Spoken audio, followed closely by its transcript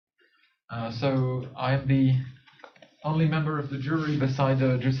So I am the only member of the jury beside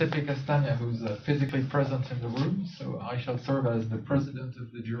Giuseppe Castagna, who's physically present in the room. So I shall serve as the president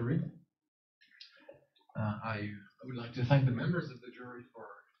of the jury. I would like to thank the members of the jury for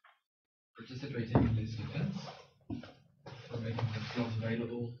participating in this event, for making themselves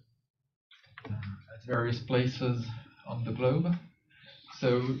available at various places on the globe.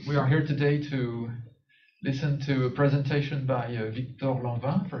 So we are here today to listen to a presentation by Victor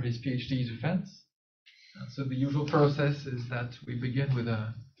Lanvin for his PhD defense. So the usual process is that we begin with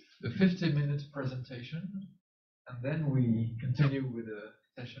a 50-minute presentation, and then we continue with a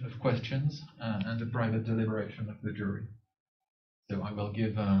session of questions and a private deliberation of the jury. So I will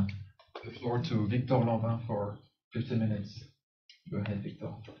give the floor to Victor Lanvin for 50 minutes. Go ahead,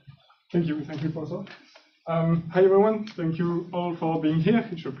 Victor. Thank you, Professor. Hi everyone, thank you all for being here.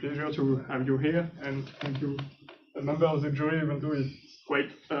 It's a pleasure to have you here, and thank you, a member of the jury, even though it's quite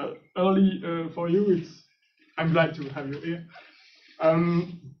early for you. I'm glad to have you here.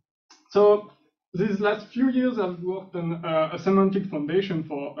 So these last few years I've worked on a semantic foundation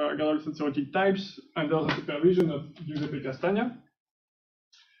for Gradual set-theoretic types under the supervision of Giuseppe Castagna.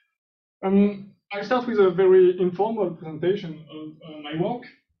 I'll start with a very informal presentation of my work.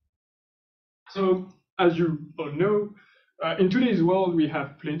 So, as you all know, in today's world we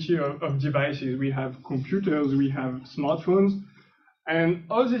have plenty of devices. We have computers, we have smartphones, and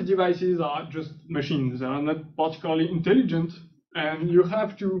all these devices are just machines. They are not particularly intelligent, and you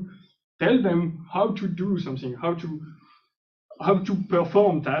have to tell them how to do something, how to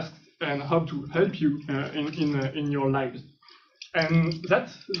perform tasks, and how to help you in your lives. And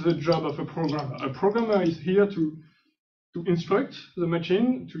that's the job of a programmer. A programmer is here to instruct the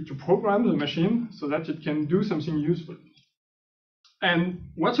machine, to program the machine so that it can do something useful. And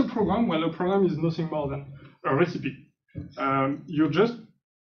what's a program? Well, a program is nothing more than a recipe. You're just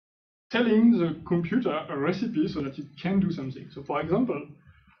telling the computer a recipe so that it can do something. So for example,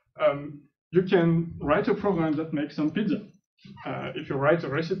 you can write a program that makes some pizza. If you write a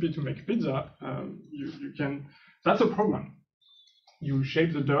recipe to make pizza, that's a program. You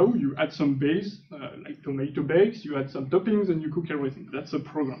shape the dough, you add some base, like tomato base, you add some toppings, and you cook everything. That's a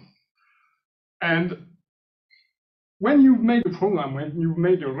program. And when you've made a program, when you've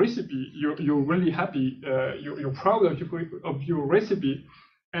made a recipe, you're really happy, you're proud of your recipe,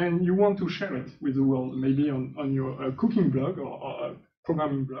 and you want to share it with the world, maybe on your cooking blog or a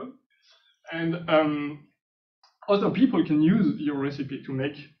programming blog. And other people can use your recipe to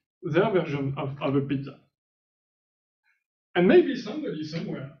make their version of a pizza. And maybe somebody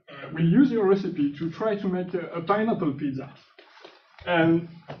somewhere will use your recipe to try to make a pineapple pizza. And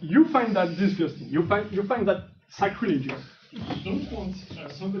you find that disgusting. You find that sacrilegious. You don't want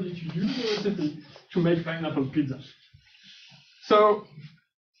somebody to use your recipe to make pineapple pizza. So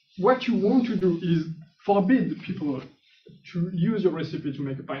what you want to do is forbid people to use your recipe to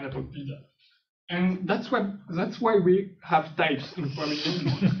make a pineapple pizza. And that's why we have types in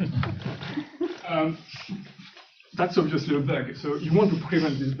programming. That's obviously a bug, so you want to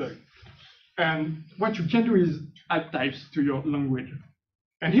prevent this bug. And what you can do is add types to your language.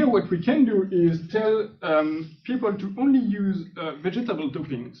 And here what we can do is tell people to only use vegetable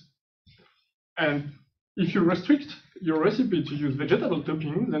toppings. And if you restrict your recipe to use vegetable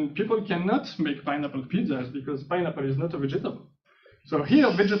toppings, then people cannot make pineapple pizzas because pineapple is not a vegetable. So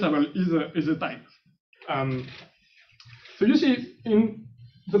here vegetable is a type. So you see, in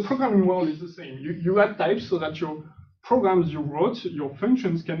the programming world is the same. You add types so that your programs you wrote, your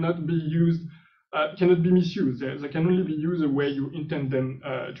functions cannot be used, cannot be misused. They can only be used the way you intend them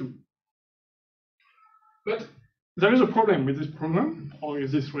to. But there is a problem with this program, or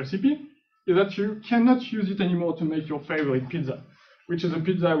with this recipe, is that you cannot use it anymore to make your favorite pizza, which is a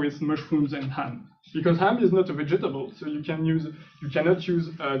pizza with mushrooms and ham. Because ham is not a vegetable, so you cannot use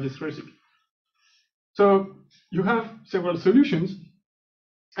this recipe. So you have several solutions.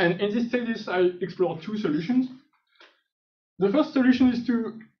 And in this thesis, I explore two solutions. The first solution is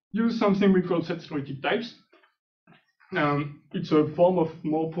to use something we call set-theoretic types. It's a form of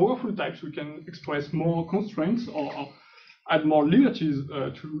more powerful types. We can express more constraints or add more liberties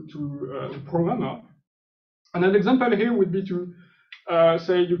to the programmer. And an example here would be to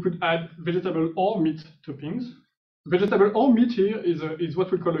say you could add vegetable or meat toppings. Vegetable or meat here is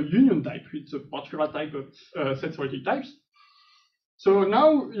what we call a union type. It's a particular type of set-theoretic types. So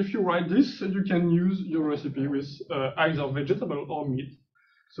now, if you write this, you can use your recipe with either vegetable or meat.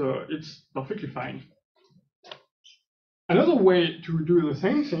 So it's perfectly fine. Another way to do the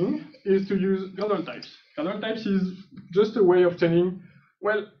same thing is to use gradual types. Gradual types is just a way of telling,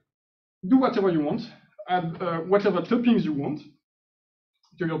 well, do whatever you want, add whatever toppings you want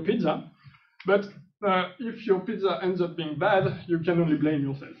to your pizza, But if your pizza ends up being bad, you can only blame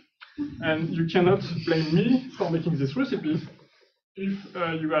yourself. And you cannot blame me for making this recipe if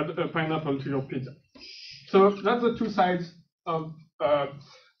you add a pineapple to your pizza. So that's the two sides of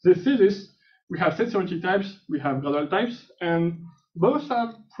this thesis. We have set-theoretic types, we have gradual types, and both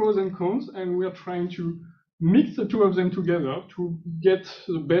have pros and cons, and we are trying to mix the two of them together to get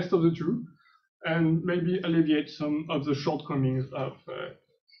the best of the two, and maybe alleviate some of the shortcomings of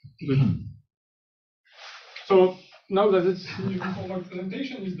the two. So now that the formal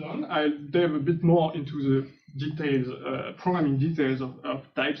presentation is done, I'll dive a bit more into the details, programming details of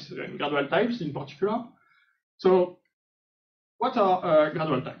types and gradual types in particular. So what are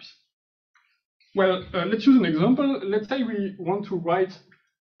gradual types? Well, let's use an example. Let's say we want to write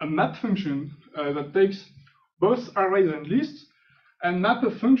a map function that takes both arrays and lists and map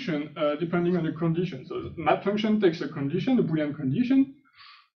a function depending on the condition. So the map function takes a condition, a Boolean condition,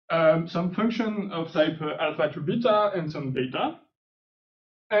 some function of type alpha to beta and some data.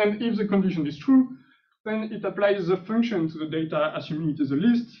 And if the condition is true, then it applies the function to the data assuming it is a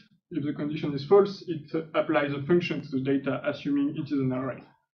list. If the condition is false, it applies a function to the data assuming it is an array.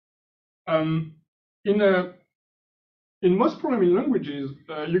 In most programming languages,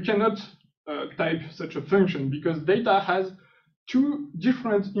 you cannot type such a function because data has two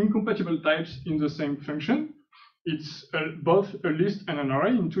different incompatible types in the same function. It's both a list and an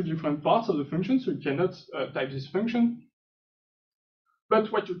array in two different parts of the function, so you cannot type this function.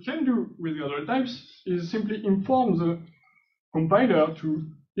 But what you can do with the other types is simply inform the compiler to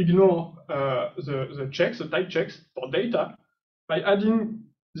ignore the checks, the type checks for data, by adding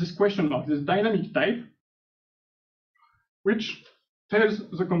this question mark, this dynamic type, which tells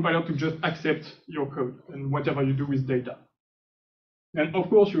the compiler to just accept your code and whatever you do with data. And of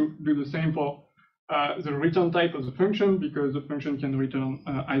course, you do the same for the return type of the function, because the function can return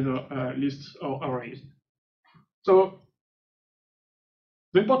either lists or arrays. So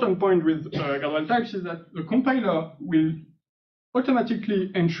the important point with gradual types is that the compiler will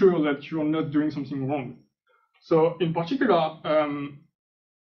automatically ensure that you're not doing something wrong. So in particular,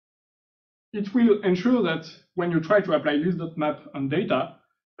 it will ensure that when you try to apply list.map on data,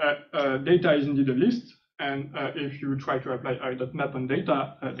 data is indeed a list, and if you try to apply array.map on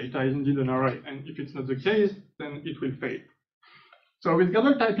data, data is indeed an array. And if it's not the case, then it will fail. So with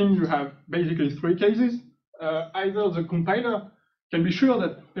gradual typing, you have basically three cases. Either the compiler can be sure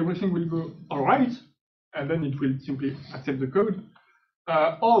that everything will go all right, and then it will simply accept the code,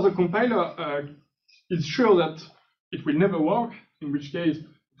 or the compiler is sure that it will never work, in which case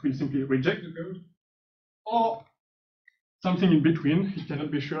it will simply reject the code, or something in between. It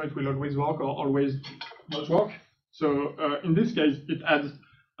cannot be sure it will always work or always not work. So in this case, it adds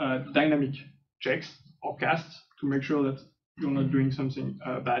dynamic checks or casts to make sure that you're not doing something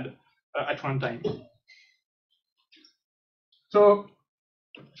bad at runtime. So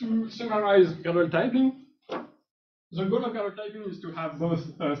to summarize gradual typing, the goal of gradual typing is to have both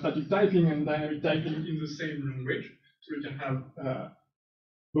static typing and dynamic typing in the same language. So you can have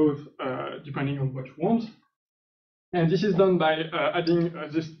both depending on what you want. And this is done by adding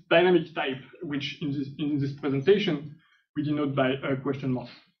this dynamic type, which in this presentation we denote by a question mark.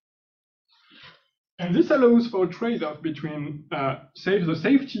 And this allows for a trade-off between the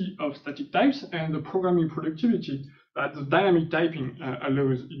safety of static types and the programming productivity that the dynamic typing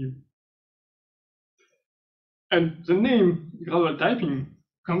allows you. And the name gradual typing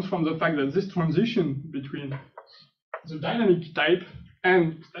comes from the fact that this transition between the dynamic type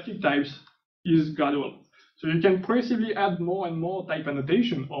and static types is gradual. So you can progressively add more and more type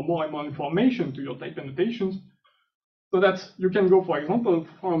annotation or more and more information to your type annotations, so that you can go, for example,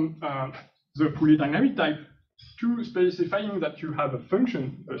 from the fully dynamic type to specifying that you have a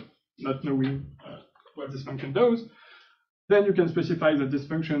function, but not knowing what this function does. Then you can specify that this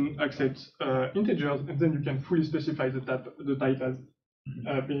function accepts integers, and then you can fully specify the type as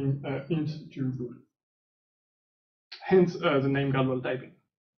being int to bool. Hence the name gradual typing.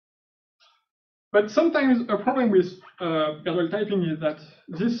 But sometimes a problem with gradual typing is that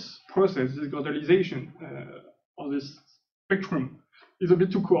this process, this gradualization, or this spectrum, is a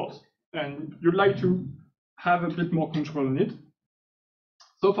bit too coarse, and you'd like to have a bit more control on it.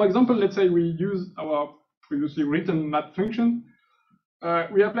 So for example, let's say we use our previously written map function.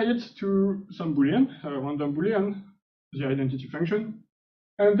 We apply it to some Boolean, a random Boolean, the identity function.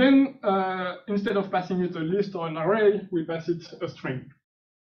 And then instead of passing it a list or an array, we pass it a string.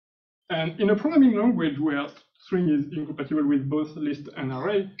 And in a programming language where string is incompatible with both list and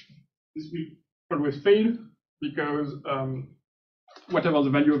array, this will always fail, because whatever the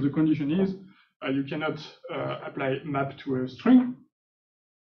value of the condition is, you cannot apply map to a string.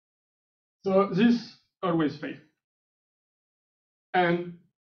 So this always fails. And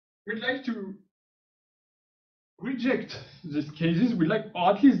we'd like to reject these cases. We'd like,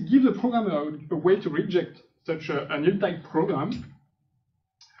 or at least give the programmer a way to reject such an ill-typed program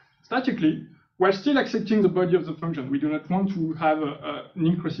statically, while still accepting the body of the function. We do not want to have an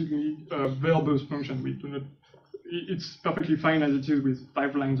increasingly verbose function. We do not. It's perfectly fine as it is with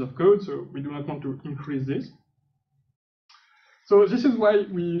 5 lines of code, so we do not want to increase this. So this is why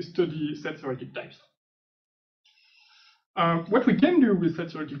we study set-theoretic types. What we can do with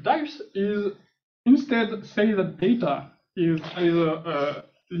set-theoretic types is instead say that data is either a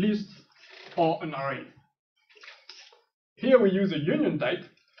list or an array. Here we use a union type.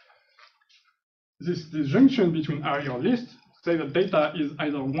 This disjunction between array or list say that data is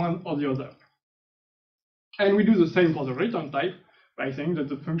either one or the other. And we do the same for the return type by saying that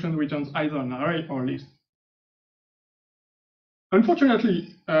the function returns either an array or a list.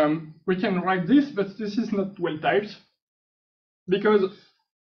 Unfortunately, we can write this, but this is not well typed, because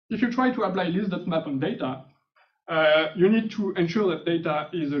if you try to apply list.map on data, you need to ensure that data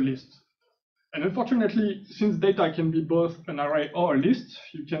is a list. And unfortunately, since data can be both an array or a list,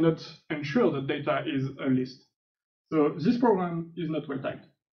 you cannot ensure that data is a list. So this program is not well typed.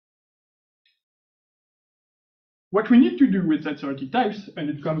 What we need to do with set-theoretic types, and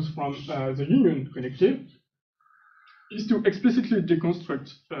it comes from the union connective, is to explicitly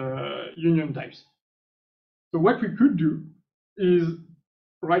deconstruct union types. So what we could do is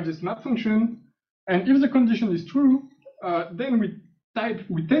write this map function, and if the condition is true, then we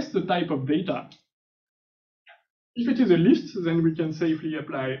test the type of data. If it is a list, then we can safely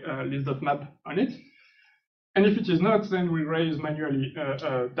apply list.map on it. And if it is not, then we raise manually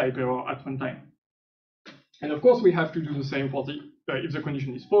a type error at runtime. And of course, we have to do the same for the if the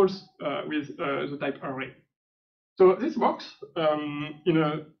condition is false with the type array. So this works in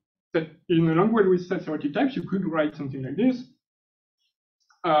a language with set-theoretic types. You could write something like this.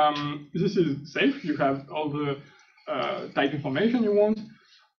 This is safe. You have all the type information you want,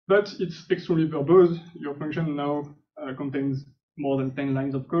 but it's extremely verbose. Your function now contains more than 10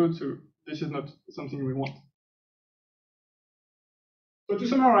 lines of code, so this is not something we want. So to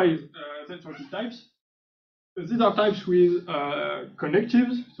summarize set-theoretic types, these are types with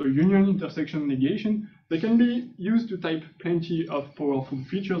connectives, so union, intersection, negation. They can be used to type plenty of powerful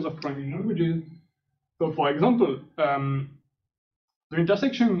features of programming languages. So for example, the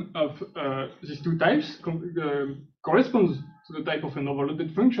intersection of these two types corresponds to the type of an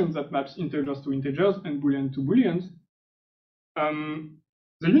overloaded function that maps integers to integers and boolean to booleans.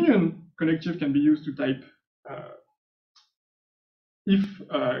 The union connective can be used to type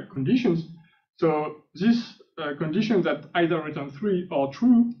if conditions. So this condition that either return 3 or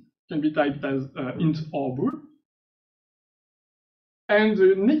true can be typed as int or bool. And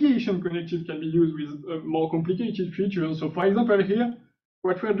the negation connective can be used with more complicated features. So for example here,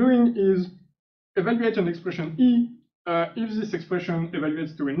 what we're doing is evaluate an expression E. If this expression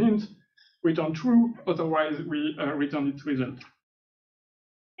evaluates to an int, return true, otherwise we return its result.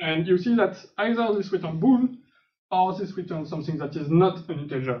 And you see that either this return bool or this returns something that is not an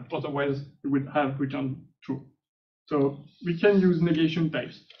integer, otherwise we would have returned true. So we can use negation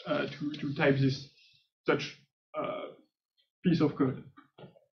types to type this such piece of code.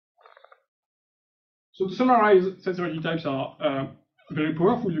 So to summarize, set-theoretic types are very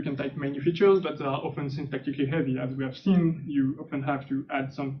powerful. You can type many features, but they are often syntactically heavy. As we have seen, you often have to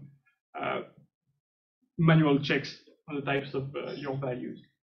add some manual checks on the types of your values.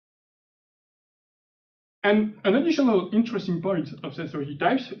 And an additional interesting point of set-theoretic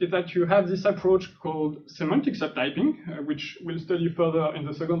types is that you have this approach called semantic subtyping, which we'll study further in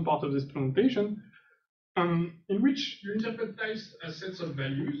the second part of this presentation, in which you interpret types as sets of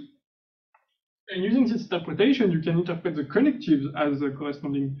values. And using this interpretation, you can interpret the connectives as the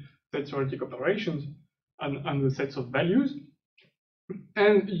corresponding set-theoretic operations and the sets of values.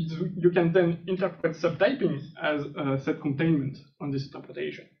 And you can then interpret subtyping as a set containment on this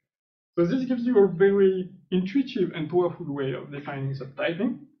interpretation. So this gives you a very intuitive and powerful way of defining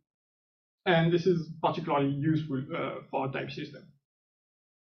subtyping. And this is particularly useful for a type system.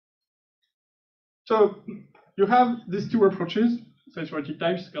 So you have these two approaches, set-theoretic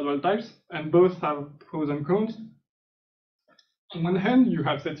types, gradual types, and both have pros and cons. On one hand, you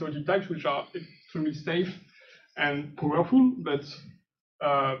have set-theoretic types which are extremely safe and powerful, but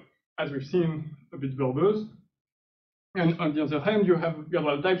as we've seen, a bit verbose. And on the other hand, you have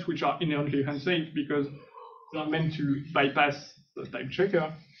gradual types which are inherently unsafe because they are meant to bypass the type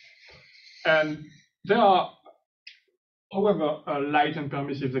checker. And they are, however, light and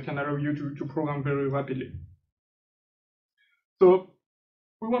permissive. They can allow you to program very rapidly. So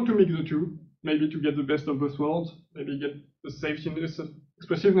we want to mix the two, maybe to get the best of both worlds, maybe get the safetyness,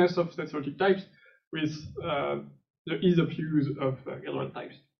 expressiveness of set-theoretic types with the ease of use of gradual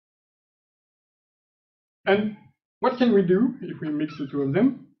types. And what can we do if we mix the two of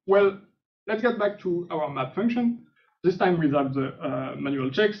them? Well, let's get back to our map function. This time without the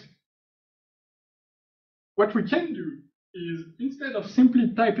manual checks. What we can do is, instead of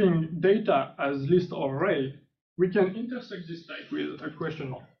simply typing data as list or array, we can intersect this type with a question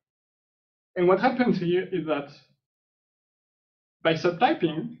mark. And what happens here is that by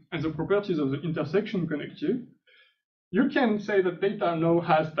subtyping and the properties of the intersection connective, you can say that data now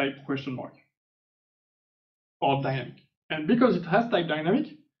has type question mark or dynamic. And because it has type dynamic,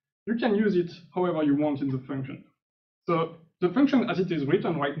 you can use it however you want in the function. So the function as it is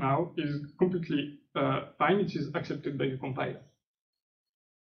written right now is completely fine. It is accepted by the compiler.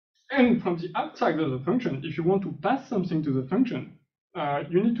 And from the outside of the function, if you want to pass something to the function,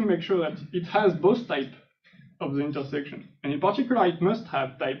 you need to make sure that it has both type of the intersection. And in particular, it must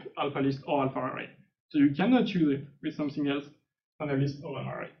have type alpha list or alpha array. So you cannot use it with something else than a list or an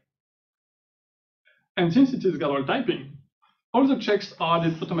array. And since it is gradual typing, all the checks are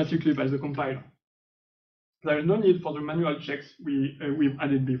added automatically by the compiler. There is no need for the manual checks we've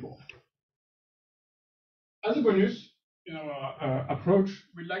added before. As a bonus, in our approach,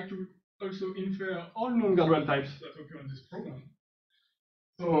 we'd like to also infer all non-gradual types that occur in this program.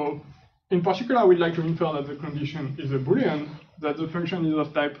 So, in particular, we'd like to infer that the condition is a Boolean, that the function is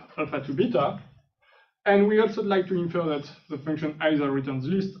of type alpha to beta, and we also like to infer that the function either returns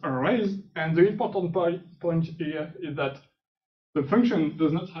list or arrays, and the important point here is that the function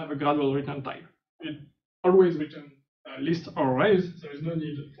does not have a gradual return type. It always returns list or arrays, so there is no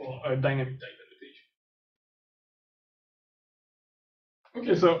need for a dynamic type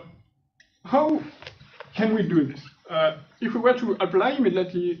annotation. Okay, so how can we do this? If we were to apply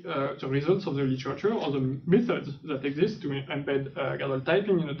immediately the results of the literature or the methods that exist to embed gradual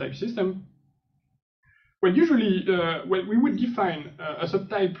typing in a type system, well, usually we would define a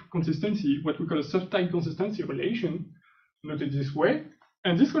subtype consistency, what we call a subtype consistency relation, noted this way.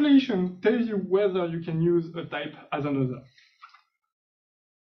 And this relation tells you whether you can use a type as another.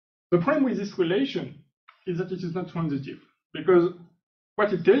 The problem with this relation is that it is not transitive, because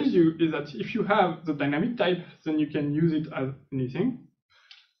what it tells you is that if you have the dynamic type, then you can use it as anything.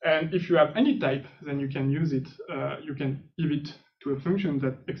 And if you have any type, then you can use it, you can give it to a function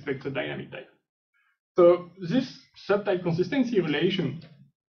that expects a dynamic type. So this subtype consistency relation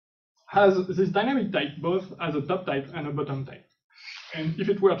has this dynamic type both as a top type and a bottom type. And if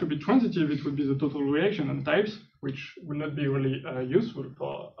it were to be transitive, it would be the total relation on types, which would not be really useful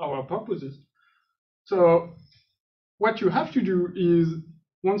for our purposes. So what you have to do is,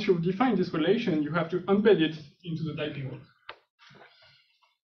 once you've defined this relation, you have to embed it into the typing rule.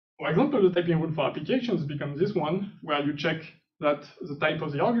 For example, the typing rule for applications becomes this one, where you check that the type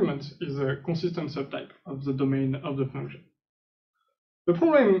of the argument is a consistent subtype of the domain of the function. The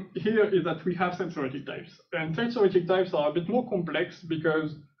problem here is that we have set-theoretic types, and set-theoretic types are a bit more complex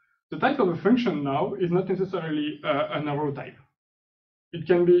because the type of a function now is not necessarily an arrow type. It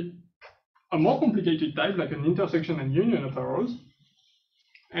can be a more complicated type, like an intersection and union of arrows,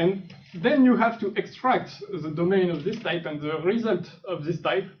 and then you have to extract the domain of this type and the result of this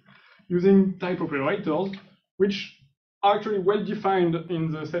type using type operators, which are actually well defined in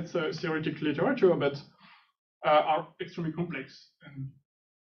the set-theoretic literature, but are extremely complex, and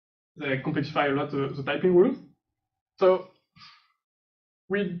they complexify a lot the typing rules. So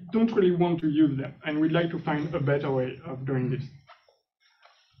we don't really want to use them, and we'd like to find a better way of doing this.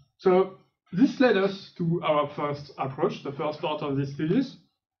 So this led us to our first approach, the first part of this thesis,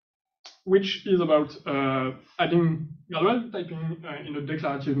 which is about adding gradual typing in a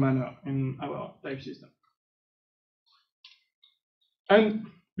declarative manner in our type system. And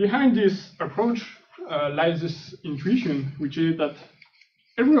behind this approach lies this intuition, which is that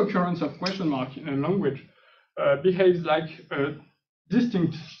every occurrence of question mark in a language behaves like a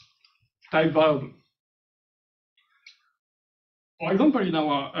distinct type variable. For example, in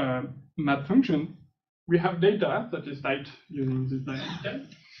our map function, we have data that is typed using this dynamic type.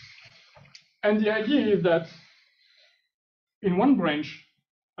 And the idea is that in one branch,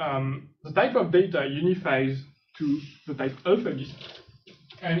 the type of data unifies to the type alpha list.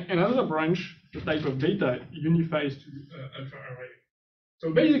 And in another branch, the type of data unifies to alpha array.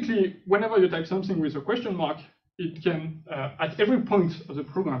 So basically, whenever you type something with a question mark, it can, at every point of the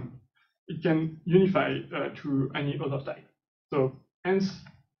program, it can unify to any other type. So hence,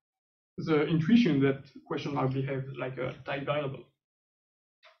 the intuition that question mark behaves like a type variable.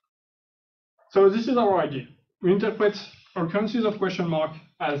 So this is our idea. We interpret occurrences of question mark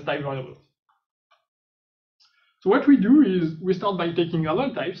as type variables. So what we do is we start by taking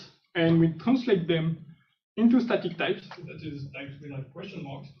Gradual types and we translate them into static types, that is types without question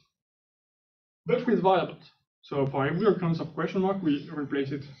marks, but with variables. So for every occurrence of question mark, we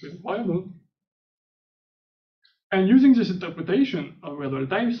replace it with a variable. And using this interpretation of Gradual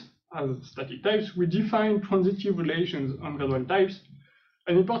types as static types, we define transitive relations on Gradual types.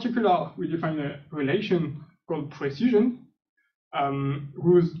 And in particular, we define a relation called precision,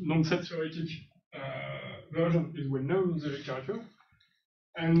 whose non-set-theoretic version is well known in the literature.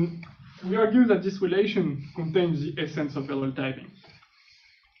 And we argue that this relation contains the essence of Gradual typing.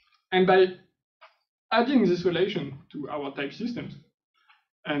 And by adding this relation to our type systems,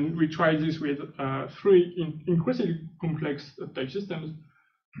 and we tried this with 3 increasingly complex type systems,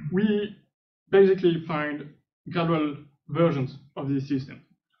 we basically find gradual versions of this system.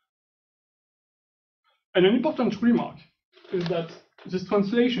 And an important remark is that this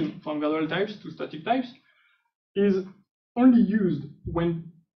translation from gradual types to static types is only used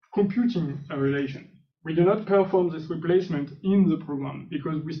when computing a relation. We do not perform this replacement in the program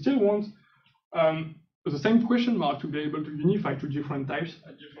because we still want the same question mark to be able to unify 2 different types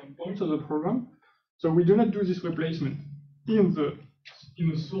at different points of the program. So we do not do this replacement in the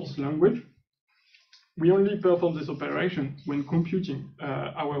source language. We only perform this operation when computing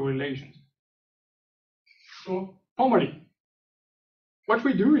our relations. So formally, what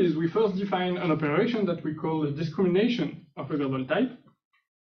we do is we first define an operation that we call a discrimination of a gradual type.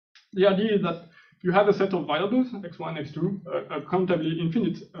 The idea is that you have a set of variables, x1, x2, a countably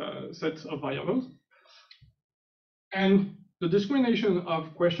infinite set of variables. And the discrimination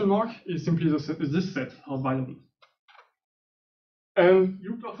of question mark is simply this set of variables. And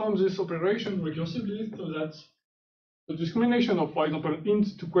you perform this operation recursively so that the discrimination of, for example,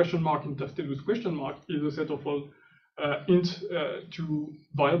 int to question mark interstate with question mark is a set of all int to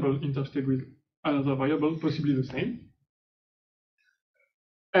variable interstate with another variable, possibly the same.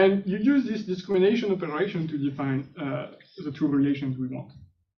 And you use this discrimination operation to define the 2 relations we want.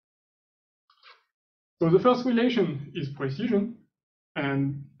 So the first relation is precision.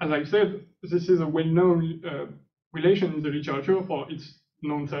 And as I said, this is a well-known relation in the literature for its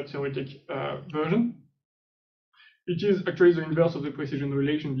non-set-theoretic version. It is actually the inverse of the precision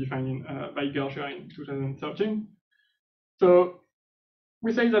relation defined by Recherche in 2013. So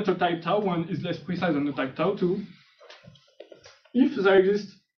we say that a type tau1 is less precise than a type tau2 if there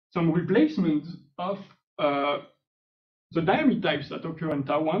exists some replacement of the dynamic types that occur in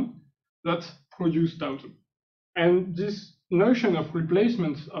tau1 that produce tau2. And this notion of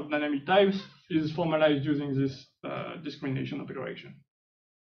replacement of dynamic types is formalized using this discrimination operation.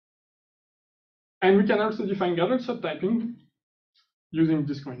 And we can also define gradual subtyping using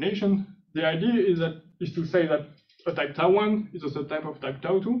discrimination. The idea is to say that a type tau1 is a subtype of type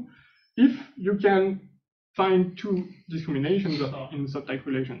tau2 if you can find 2 discriminations that are in subtype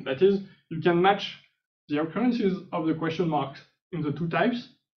relation. That is, you can match the occurrences of the question marks in the 2 types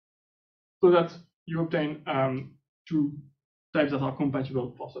so that you obtain 2 types that are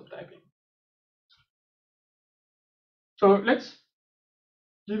compatible for subtyping. So let's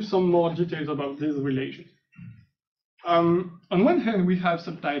give some more details about these relations. On one hand, we have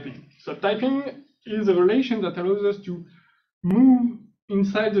subtyping. Subtyping is a relation that allows us to move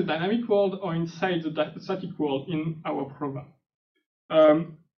inside the dynamic world or inside the static world in our program.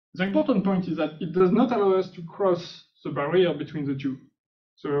 The important point is that it does not allow us to cross the barrier between the 2.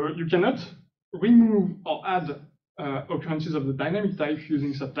 So you cannot remove or add occurrences of the dynamic type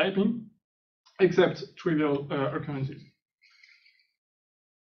using subtyping, except trivial occurrences.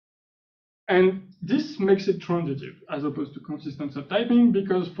 And this makes it transitive as opposed to consistent subtyping,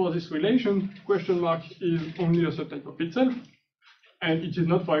 because for this relation, question mark is only a subtype of itself, and it is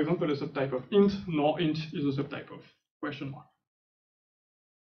not, for example, a subtype of int, nor int is a subtype of question mark.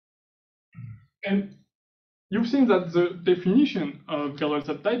 And you've seen that the definition of gradual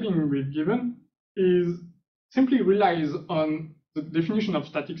subtyping we've given simply relies on the definition of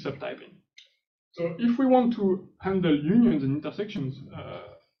static subtyping. So if we want to handle unions and intersections,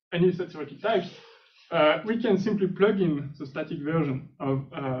 any set-theoretic types, we can simply plug in the static version of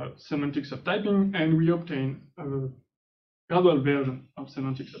semantic subtyping, and we obtain a gradual version of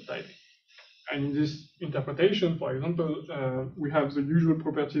semantic subtyping. And in this interpretation, for example, we have the usual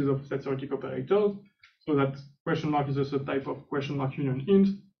properties of set-theoretic operators, so that question mark is a subtype of question mark union int,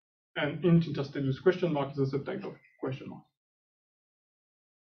 and int interstate with question mark is a subtype of question mark.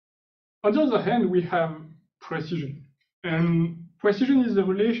 On the other hand, we have precision. And precision is the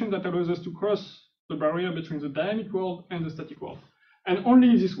relation that allows us to cross the barrier between the dynamic world and the static world, and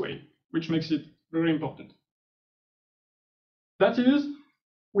only this way, which makes it very important. That is,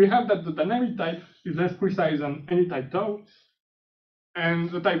 we have that the dynamic type is less precise than any type tau, and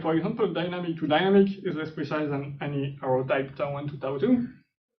the type, for example, dynamic to dynamic is less precise than any arrow type tau1 to tau2,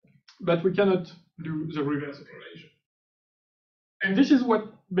 but we cannot do the reverse operation. And this is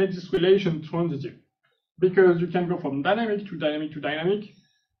what makes this relation transitive, because you can go from dynamic to dynamic to dynamic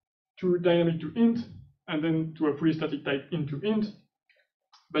to int, and then to a fully static type into int,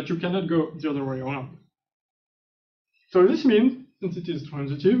 but you cannot go the other way around. So this means, since it is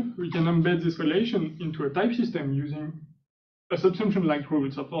transitive, we can embed this relation into a type system using a subsumption-like rule.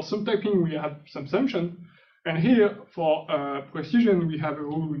 So for subtyping, we have subsumption, and here for precision, we have a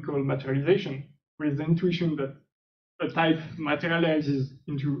rule we call materialization, with the intuition that a type materializes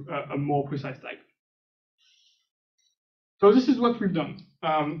into a more precise type. So this is what we've done.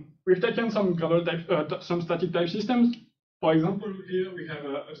 We've taken some Gradual type, some static type systems. For example, here we have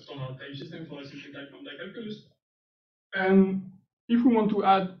a standard type system for a simple type lambda calculus. And if we want to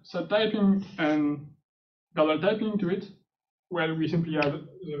add subtyping and Gradual typing to it, well, we simply have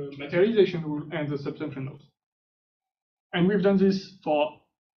the materialization rule and the subsumption nodes. And we've done this for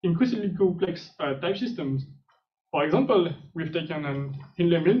increasingly complex type systems. For example, we've taken an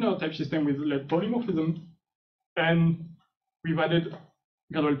Hindley-Milner type system with let polymorphism, and we've added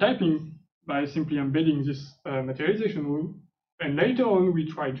Gradual typing by simply embedding this materialization rule. And later on, we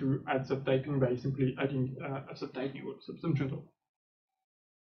try to add subtyping by simply adding a subtyping rule, subsumption rule.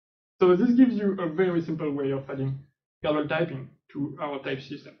 So this gives you a very simple way of adding Gradual typing to our type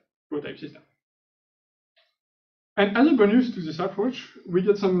system, And as a bonus to this approach, we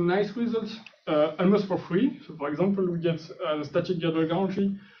get some nice results almost for free. So for example, we get the static Gradual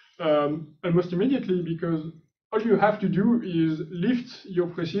guarantee almost immediately, because all you have to do is lift your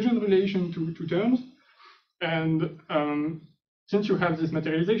precision relation to two terms. And since you have this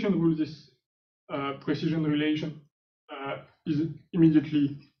materialization rule, this precision relation is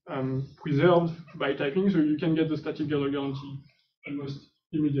immediately preserved by typing, so you can get the static Gradual guarantee almost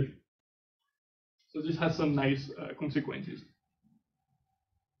immediately. So this has some nice consequences.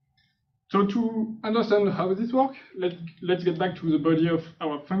 So to understand how this works, let's get back to the body of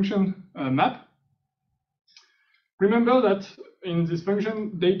our function map. Remember that in this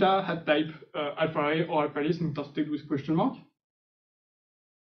function, data had type alpha array or alpha list intersected with question mark.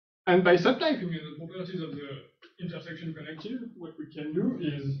 And by subtyping the properties of the intersection connective, what we can do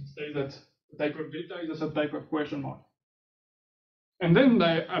is say that the type of data is a subtype of question mark. And then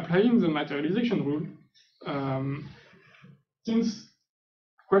by applying the materialization rule, since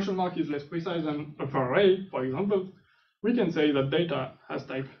question mark is less precise than alpha array, for example, we can say that data has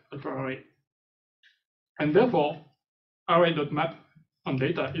type alpha array. And therefore, array.map on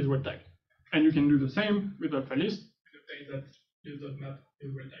data is well typed. And you can do the same with alpha list, say that list.map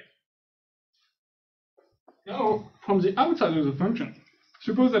is well typed. Now, from the outside of the function,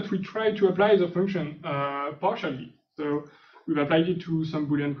 suppose that we try to apply the function partially. So we've applied it to some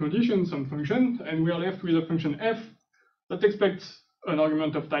Boolean condition, some function, and we are left with a function f that expects an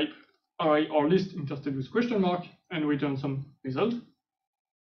argument of type array or list intersected with question mark and return some result.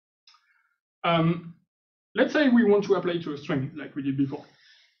 Let's say we want to apply it to a string like we did before.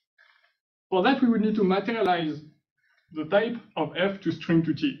 For that, we would need to materialize the type of f to string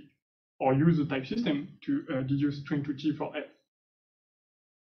to t, or use the type system to deduce string to t for f.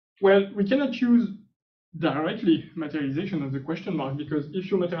 Well, we cannot use directly materialization of the question mark, because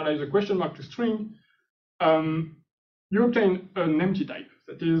if you materialize the question mark to string, you obtain an empty type.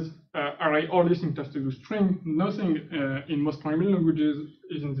 That is, array or list intersected with string. Nothing in most programming languages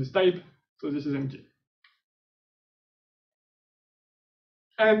is in this type, so this is empty.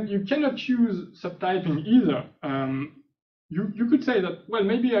 And you cannot use subtyping either. You could say that, well,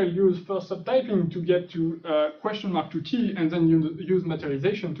 maybe I'll use first subtyping to get to question mark to t, and then use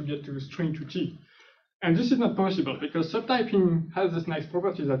materialization to get to string to t. And this is not possible, because subtyping has this nice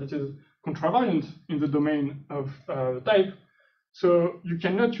property that it is contravariant in the domain of the type. So you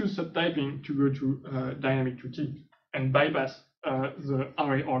cannot use subtyping to go to dynamic to t and bypass the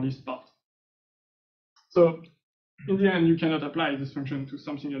array or list part. So in the end, you cannot apply this function to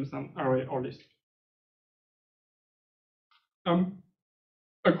something else than array or list.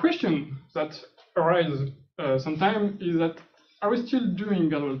 A question that arises sometimes is that, are we still doing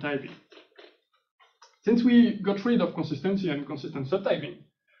Gradual typing? Since we got rid of consistency and consistent subtyping,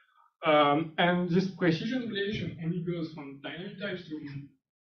 and this precision relation only goes from dynamic types to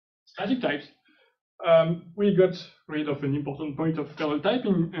static types, we got rid of an important point of Gradual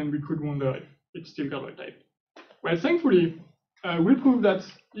typing, and we could wonder if it's still Gradual type. Well, thankfully, we proved that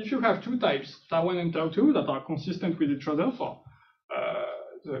if you have two types, tau1 and tau2, that are consistent with each other for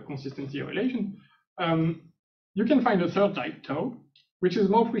the consistency relation, you can find a third type, tau, which is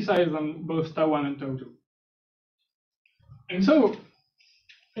more precise than both tau1 and tau2. And so,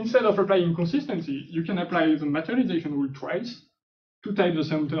 instead of applying consistency, you can apply the materialization rule twice to type the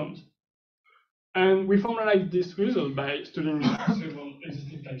same terms. And we formalized this result by studying several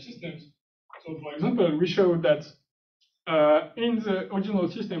existing type systems. So, for example, we showed that in the original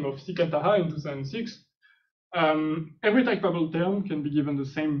system of Sikataha in 2006, every typable term can be given the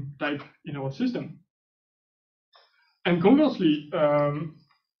same type in our system. And conversely,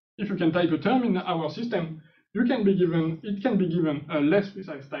 if you can type a term in our system, it can be given a less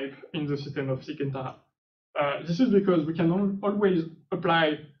precise type in the system of Sikataha. This is because we can always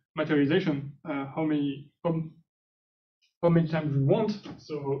apply materialization how many times we want,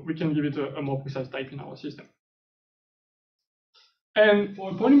 so we can give it a more precise type in our system. And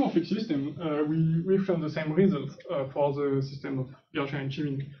for a polymorphic system, we found the same result for the system of Recherche and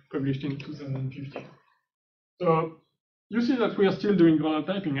Chiming published in 2015. So you see that we are still doing gradual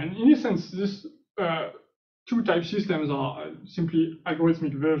typing, and in a sense, these two type systems are simply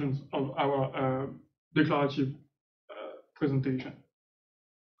algorithmic versions of our declarative presentation.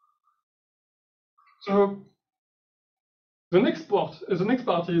 So the next part is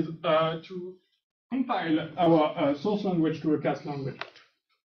to compile our source language to a cast language.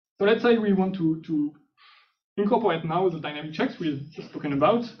 So let's say we want to incorporate now the dynamic checks we've spoken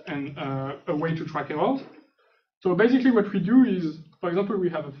about and a way to track errors. So basically what we do is, for example, we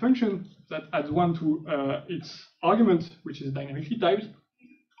have a function that adds 1 to its argument, which is dynamically typed.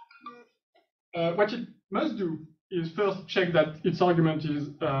 What it must do is first check that its argument is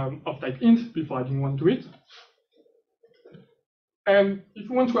of type int before adding 1 to it. And if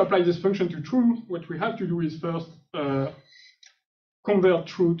we want to apply this function to true, what we have to do is first convert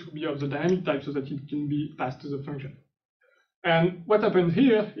true to be of the dynamic type so that it can be passed to the function. And what happens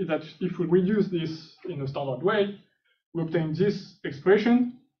here is that if we reduce this in a standard way, we obtain this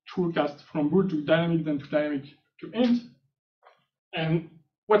expression, true cast from bool to dynamic, then to dynamic to int. And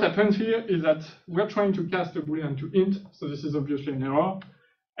what happens here is that we're trying to cast a boolean to int, so this is obviously an error.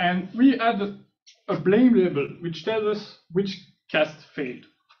 And we add a blame label, which tells us which cast failed.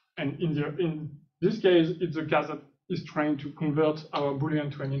 And in this case, it's the cast that is trying to convert our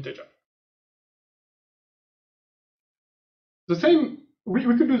boolean to an integer. The same, we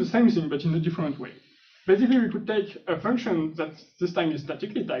could do the same thing, but in a different way. Basically, we could take a function that this time is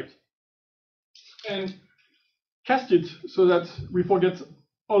statically typed and cast it so that we forget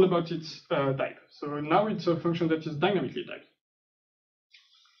all about its type. So now it's a function that is dynamically typed.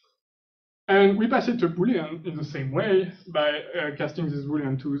 And we pass it to boolean in the same way by casting this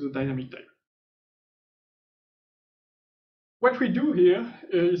boolean to the dynamic type. What we do here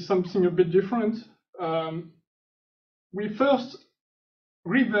is something a bit different. We first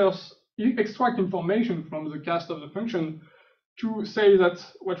extract information from the cast of the function to say that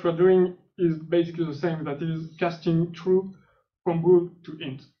what we're doing is basically the same, that is casting true from bool to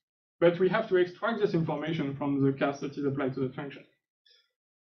int. But we have to extract this information from the cast that is applied to the function.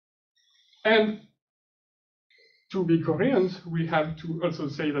 And to be coherent, we have to also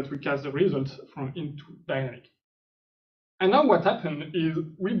say that we cast the result from int to dynamic. And now what happened is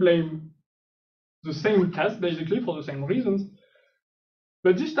we blame the same cast basically for the same reasons,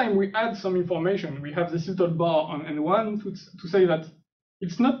 but this time we add some information. We have this little bar on N1 to say that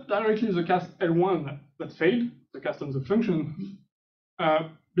it's not directly the cast L1 that failed, the cast on the function,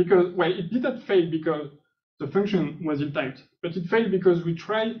 because, well, it didn't fail because the function was ill-typed, but it failed because we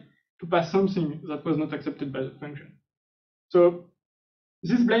tried to pass something that was not accepted by the function. So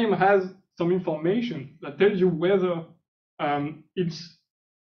this blame has some information that tells you whether it's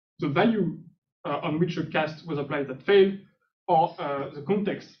the value on which a cast was applied that failed, or the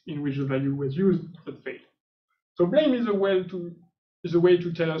context in which the value was used that failed. So blame is a way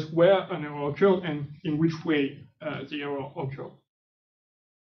to tell us where an error occurred and in which way the error occurred.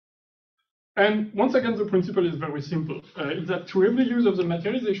 And once again, the principle is very simple. It's that to every use of the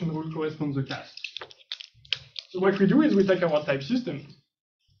materialization rule corresponds a cast. So what we do is we take our type system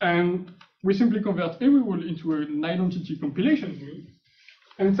and we simply convert every rule into an identity compilation rule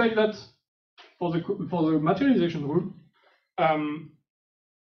and say that for the materialization rule,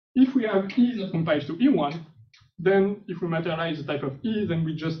 if we have E that compiles to E1, then if we materialize the type of E, then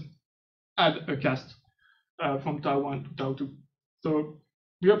we just add a cast from tau1 to tau2. So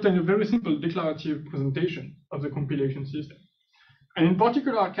we obtain a very simple declarative presentation of the compilation system. And in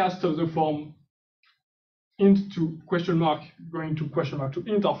particular, casts of the form int to question mark going to question mark to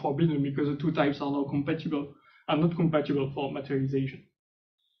int are forbidden because the two types are not compatible for materialization.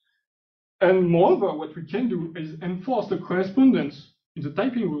 And moreover, what we can do is enforce the correspondence in the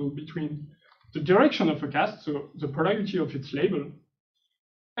typing rule between the direction of a cast, so the polarity of its label,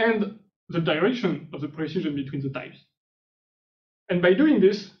 and the direction of the precision between the types. And by doing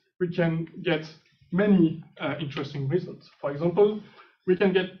this, we can get many interesting results. For example, we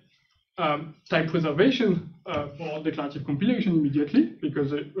can get type preservation for declarative compilation immediately,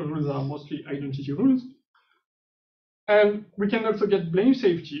 because the rules are mostly identity rules. And we can also get blame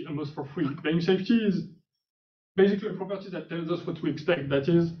safety almost for free. Blame safety is basically a property that tells us what we expect. That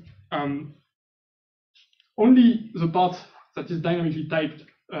is, only the part that is dynamically typed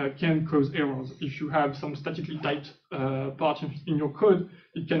can cause errors. If you have some statically typed part in your code,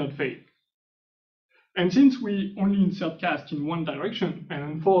 it cannot fail. And since we only insert cast in one direction and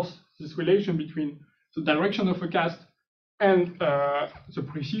enforce this relation between the direction of a cast and the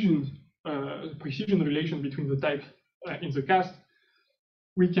precision relation between the types in the cast,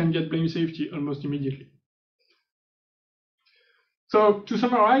 we can get blame safety almost immediately. So to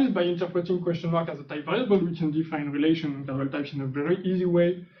summarize, by interpreting question mark as a type variable, we can define relation interval types in a very easy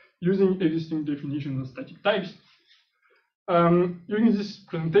way using existing definitions of static types. During this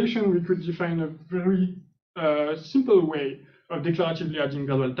presentation, we could define a very simple way of declaratively adding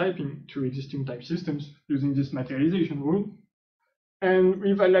gradual typing to existing type systems using this materialization rule. And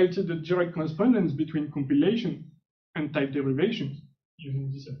we've highlighted the direct correspondence between compilation and type derivations using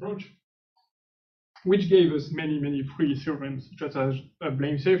this approach, which gave us many free theorems, such as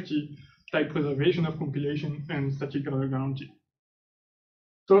blame safety, type preservation of compilation, and static gradual guarantee.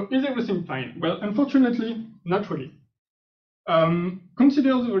 So is everything fine? Well, unfortunately, not really.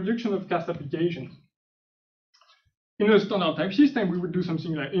 Consider the reduction of cast applications. In a standard type system, we would do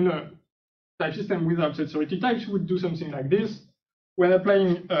something like, in a type system without set-theoretic types, we would do something like this. When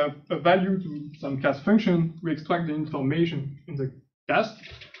applying a value to some cast function, we extract the information in the cast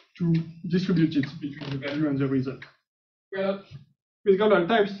to distribute it between the value and the result. Well, with gradual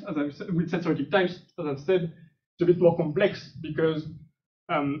types, as I've said, with set-theoretic types, as I've said, it's a bit more complex because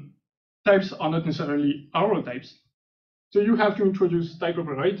types are not necessarily arrow types. So you have to introduce type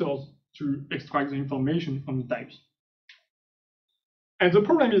operators to extract the information from the types. And the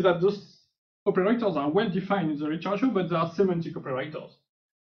problem is that those operators are well defined in the Recherche, but they are semantic operators.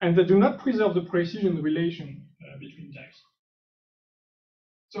 And they do not preserve the precision relation between types.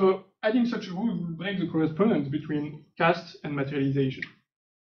 So adding such a rule will break the correspondence between cast and materialization.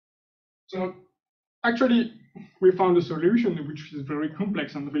 So actually, we found a solution which is very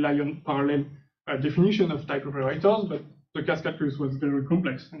complex and rely on parallel definition of type operators, but the cast calculus was very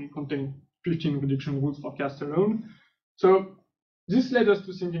complex and contained 15 reduction rules for cast alone. So this led us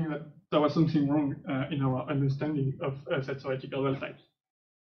to thinking that there was something wrong in our understanding of set-theoretic gradual types.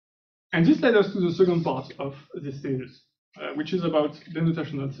 And this led us to the second part of this thesis, which is about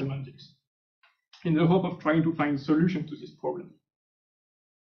denotational semantics, in the hope of trying to find a solution to this problem.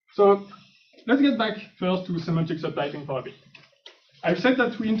 So let's get back first to semantic subtyping for a bit. I've said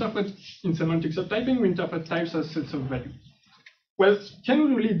that we interpret in semantic subtyping, we interpret types as sets of values. Well, can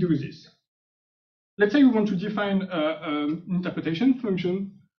we really do this? Let's say we want to define an interpretation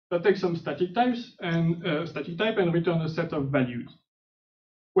function that takes some static types and static type and return a set of values.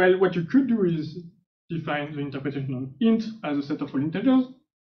 Well, what you could do is define the interpretation of int as a set of all integers,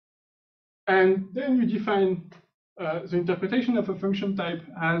 and then you define the interpretation of a function type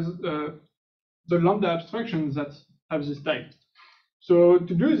as the lambda abstractions that have this type. So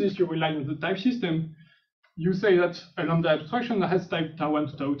to do this, you rely on the type system. You say that a lambda abstraction has type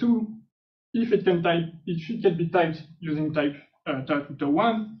tau1 to tau2 if it can be typed using type tau2 to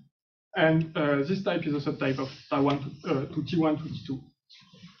tau1, and this type is a subtype of tau1 to t1 to t2.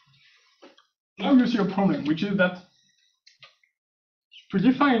 Now you see a problem, which is that to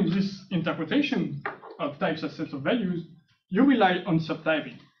define this interpretation of types as sets of values, you rely on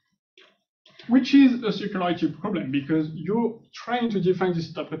subtyping, which is a circularity problem because you're trying to define this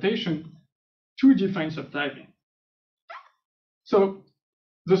interpretation to define subtyping. So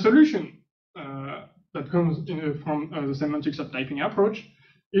the solution that comes from the semantic subtyping approach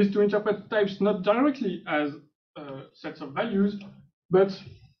is to interpret types not directly as sets of values, but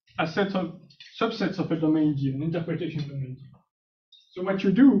as sets of subsets of a domain D, an interpretation domain D. So what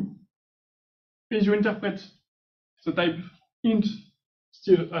you do is you interpret the type int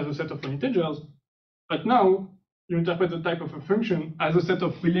still as a set of integers, but now you interpret the type of a function as a set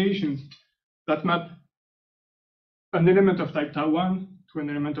of relations that map an element of type tau1 to an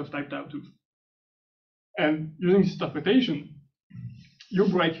element of type tau2. And using this interpretation, you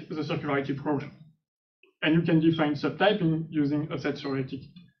break the circularity problem. And you can define subtyping using a set-theoretic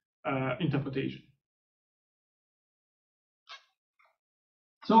interpretation.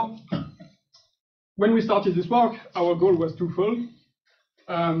 So when we started this work, our goal was twofold.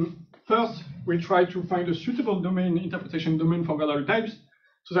 First, we tried to find a suitable domain, interpretation domain for gradual types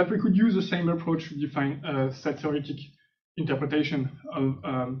so that we could use the same approach to define a set-theoretic interpretation of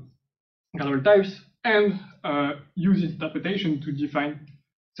gradual types and use this interpretation to define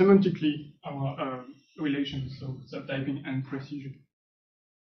semantically our relations, so subtyping and precision.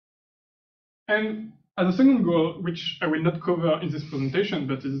 And as a second goal, which I will not cover in this presentation,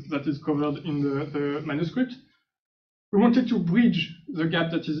 but that is covered in the manuscript, we wanted to bridge the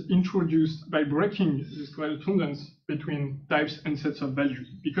gap that is introduced by breaking this correspondence between types and sets of values,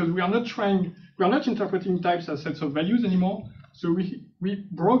 because we are not interpreting types as sets of values anymore. So we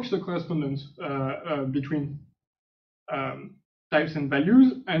broke the correspondence between types and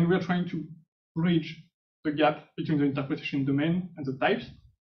values, and we're trying to bridge the gap between the interpretation domain and the types.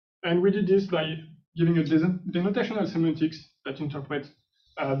 And we did this by giving a denotational semantics that interprets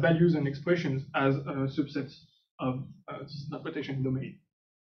values and expressions as subsets of this interpretation domain.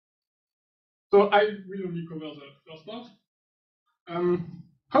 So I will only cover the first part.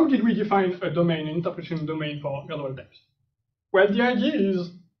 How did we define a domain, an interpretation domain for gradual types? Well, the idea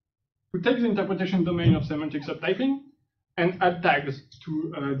is to take the interpretation domain of semantic subtyping and add tags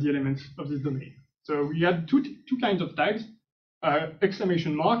to the elements of this domain. So we had two kinds of tags,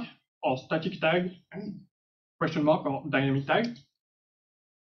 exclamation mark or static tag, and question mark or dynamic tag.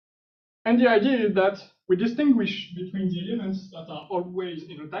 And the idea is that we distinguish between the elements that are always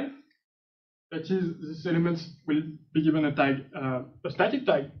in a type, that is, these elements will be given a tag, a static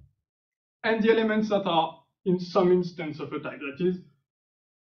tag, and the elements that are in some instance of a type. That is,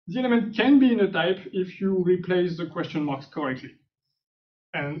 the element can be in a type if you replace the question marks correctly.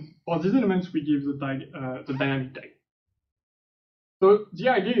 And for these elements, we give the tag, the dynamic tag. So the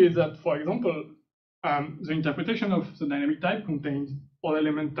idea is that, for example, the interpretation of the dynamic type contains all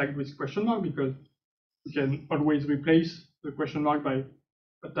elements tagged with question mark, because you can always replace the question mark by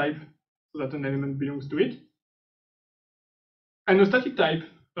a type so that an element belongs to it. And the static type,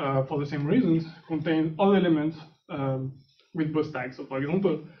 for the same reasons, contains all elements with both tags. So for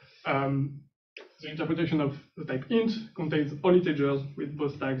example, the interpretation of the type int contains all integers with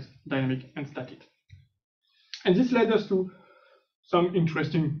both tags, dynamic and static. And this led us to some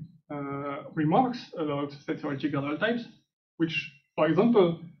interesting remarks about set-theoretic gradual types, which, for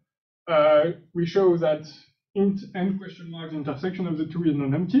example, we show that int and question mark, the intersection of the two is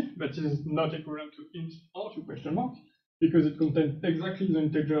non-empty, but is not equivalent to int or to question mark, because it contains exactly the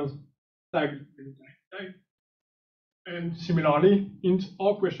integers tagged with the tag. And similarly, int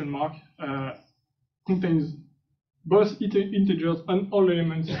or question mark contains both integers and all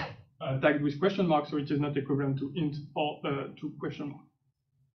elements tagged with question mark, so it is not equivalent to int or to question mark.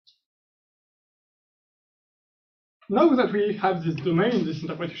 Now that we have this domain, this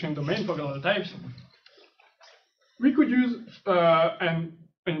interpretation domain for gradual types, we could use an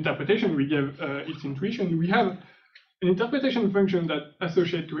interpretation. We gave its intuition. We have an interpretation function that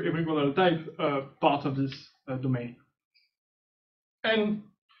associates to every gradual type part of this domain. And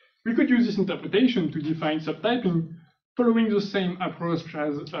we could use this interpretation to define subtyping following the same approach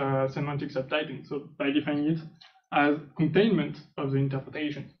as semantic subtyping, so by defining it as containment of the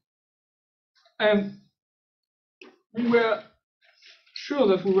interpretation. And we were sure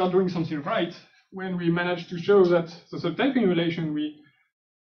that we were doing something right when we managed to show that the subtyping relation we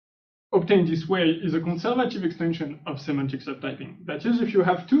obtained this way is a conservative extension of semantic subtyping. That is, if you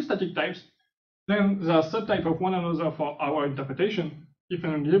have two static types, then they are subtype of one another for our interpretation, if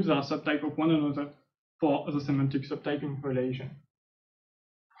and only if they are subtype of one another for the semantic subtyping relation.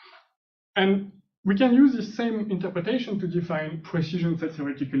 And we can use this same interpretation to define precision set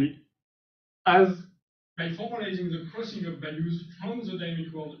theoretically as by formalizing the crossing of values from the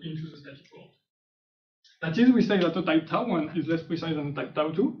dynamic world into the static world. That is, we say that a type tau1 is less precise than a type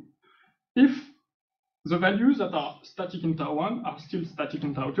tau2 if the values that are static in tau1 are still static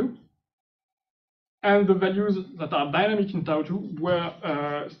in tau2, and the values that are dynamic in tau2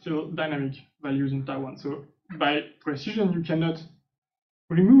 were still dynamic values in tau1. So by precision, you cannot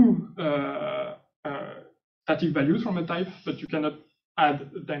remove static values from a type, but you cannot add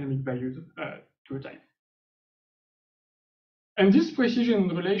dynamic values to a type. And this precision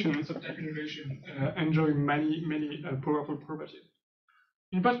relation and subtyping relation enjoy many powerful properties.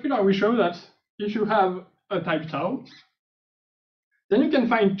 In particular, we show that if you have a type tau, then you can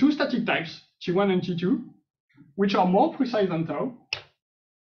find two static types, T1 and T2, which are more precise than tau,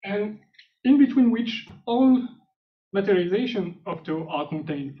 and in between which all materialization of tau are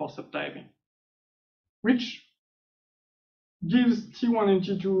contained for subtyping, which gives T1 and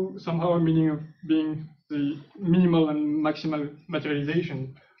T2 somehow a meaning of being the minimal and maximal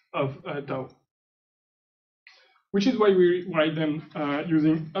materialization of tau, which is why we write them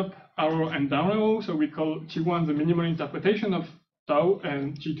using up arrow and down arrow. So we call T1 the minimal interpretation of tau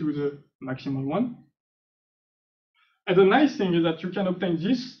and T2 the maximal one. And the nice thing is that you can obtain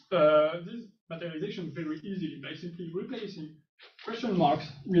this materialization very easily by simply replacing question marks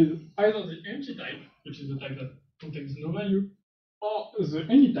with either the empty type, which is the type that contains no value, or the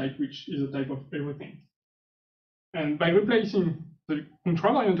any type, which is a type of everything. And by replacing the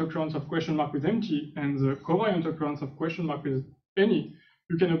contravariant occurrence of question mark with empty and the covariant occurrence of question mark with any,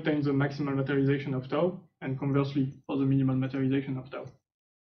 you can obtain the maximal materialization of tau, and conversely for the minimal materialization of tau.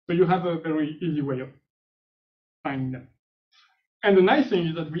 So you have a very easy way of finding them. And the nice thing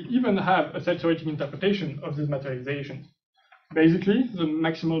is that we even have a set-theoretic interpretation of these materializations. Basically, the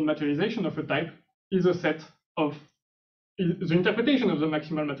maximal materialization of a type is a set of, the interpretation of the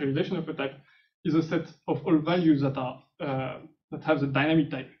maximal materialization of a type is a set of all values that are that have the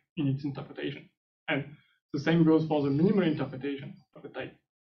dynamic type in its interpretation. And the same goes for the minimal interpretation of a type.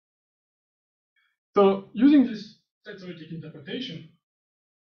 So using this set-theoretic interpretation,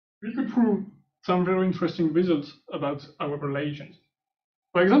 we could prove some very interesting results about our relations.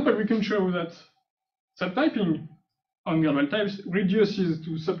 For example, we can show that subtyping on gradual types reduces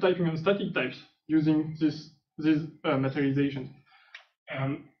to subtyping on static types using these materializations.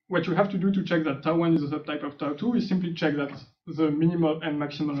 What you have to do to check that tau1 is a subtype of tau2 is simply check that the minimal and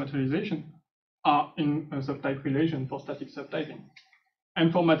maximal materialization are in a subtype relation for static subtyping.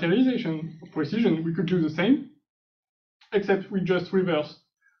 And for materialization precision, we could do the same, except we just reverse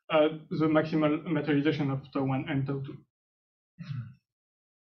the maximal materialization of tau1 and tau2.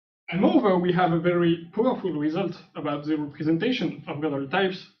 And moreover, we have a very powerful result about the representation of gradual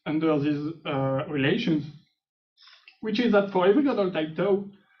types under these relations, which is that for every gradual type tau,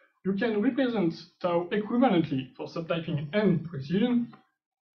 you can represent tau equivalently for subtyping and precision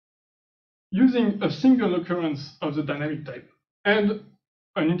using a single occurrence of the dynamic type and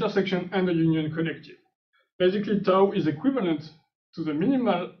an intersection and a union connective. Basically, tau is equivalent to the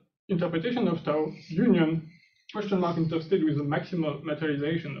minimal interpretation of tau union question mark interstate with the maximal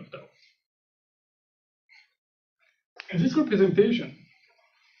materialization of tau. And this representation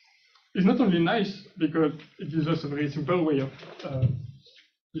is not only nice because it gives us a very simple way of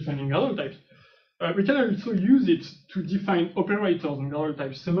defining gradual types, we can also use it to define operators on gradual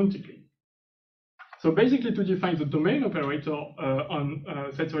types semantically. So basically, to define the domain operator on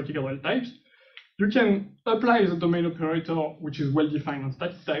set-theoretic gradual types, you can apply the domain operator, which is well defined on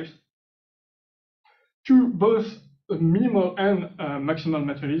static types, to both minimal and maximal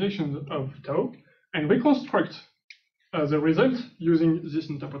materializations of tau and reconstruct the result using this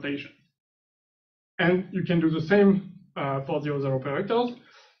interpretation. And you can do the same for the other operators.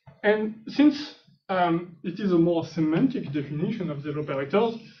 And since it is a more semantic definition of the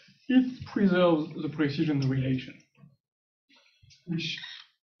operators, it preserves the precision relation, which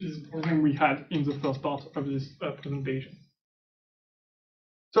is the problem we had in the first part of this presentation.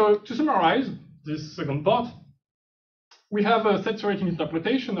 So to summarize this second part, we have a set-theoretic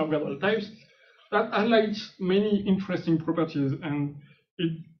interpretation of gradual types that highlights many interesting properties, and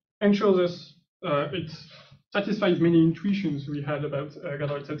it ensures us, it satisfies many intuitions we had about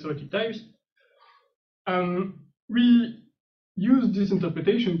gradual set-theoretic types. We use this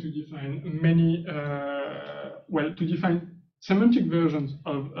interpretation to define many, to define semantic versions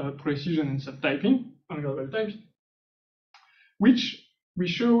of precision and subtyping on gradual types, which we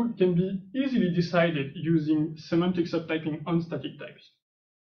show can be easily decided using semantic subtyping on static types.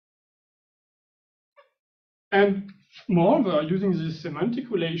 And moreover, using these semantic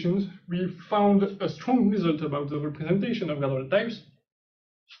relations, we found a strong result about the representation of gradual types.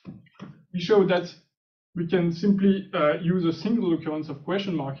 We show that we can simply use a single occurrence of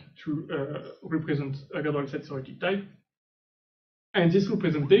question mark to represent a gradual set-theoretic type. And this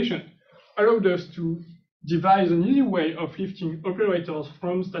representation allowed us to devise an easy way of lifting operators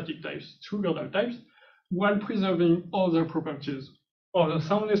from static types to gradual types while preserving other properties, other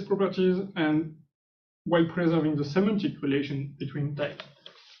soundness properties, and while preserving the semantic relation between types.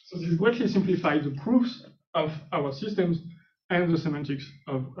 So this greatly simplifies the proofs of our systems and the semantics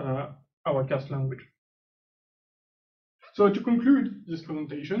of our cast language. So to conclude this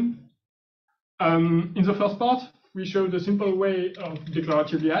presentation, in the first part, we showed a simple way of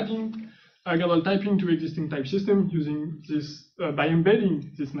declaratively adding gradual typing to existing type system using this by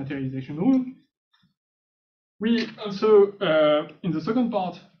embedding this materialization rule. We also, in the second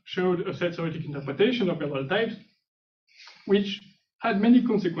part, showed a set-theoretic interpretation of gradual types, which had many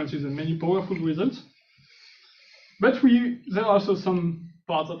consequences and many powerful results. But there are also some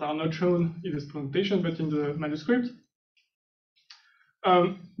parts that are not shown in this presentation, but in the manuscript.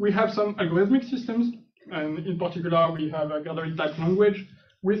 We have some algorithmic systems, and in particular, we have a gradual type language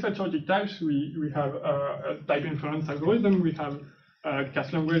with set-theoretic types, we have a type inference algorithm, we have a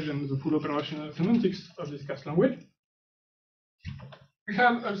CAS language and the full operational semantics of this CAS language. We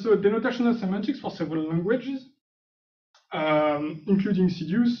have also denotational semantics for several languages, including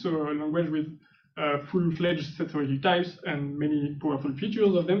CDUs, so a language with full-fledged set-theoretic types and many powerful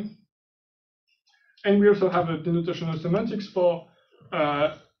features of them. And we also have a denotational semantics for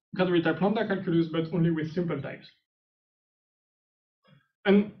category type lambda calculus, but only with simple types.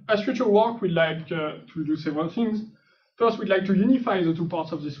 And as future work, we'd like to do several things. First, we'd like to unify the two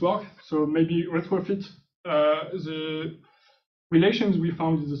parts of this work, so maybe retrofit the relations we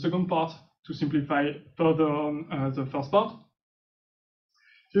found in the second part to simplify further on the first part.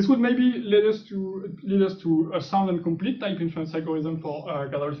 This would maybe lead us to a sound and complete type inference algorithm for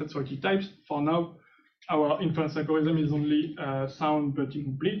Gradual set-theoretic types. For now, our inference algorithm is only sound but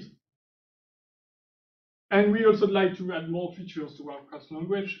incomplete. And we also like to add more features to our CAS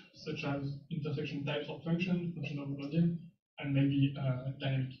language, such as intersection types of functions, function overloading, and maybe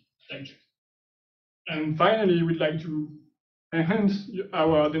dynamic type checks. And finally, we'd like to enhance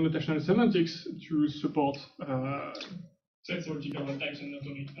our denotational semantics to support set-theoretic types and not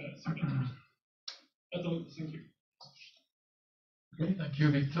only simple types. That's all. Thank you. Okay, thank you,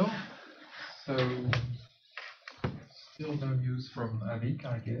 Victor. So, still no news from Avik,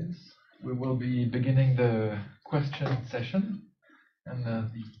 I guess. We will be beginning the question session, and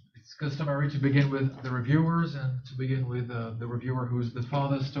it's customary to begin with the reviewers and to begin with the reviewer who's the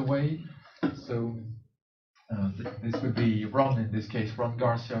farthest away. So this would be Ron in this case, Ron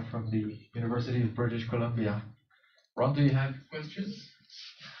Garcia from the University of British Columbia. Ron, do you have questions?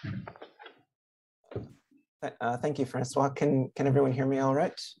 Thank you, Francois. Can everyone hear me all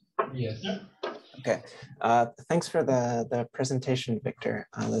right? Yes. Yeah. Okay, thanks for the presentation, Victor.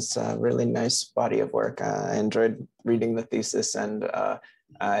 That's a really nice body of work. I enjoyed reading the thesis, and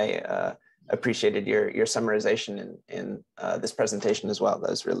I appreciated your summarization in this presentation as well. That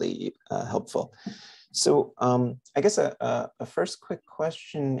was really helpful. So I guess a first quick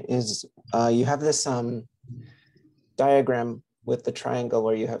question is, you have this diagram with the triangle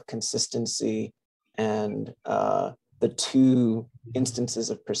where you have consistency and the two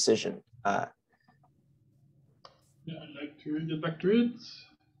instances of precision. Yeah, I'd like to get back to it.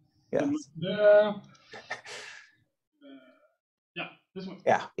 Yeah. There. Yeah, this one.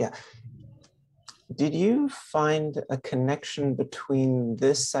 Yeah. Did you find a connection between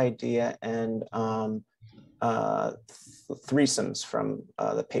this idea and threesomes from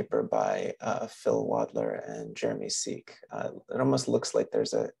the paper by Phil Wadler and Jeremy Seek? It almost looks like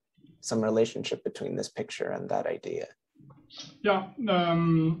there's some relationship between this picture and that idea. Yeah.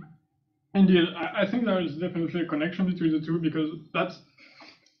 Indeed, I think there is definitely a connection between the two, because that's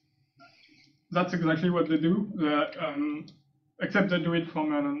exactly what they do, except they do it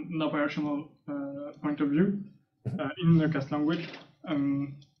from an operational point of view in the CAS language.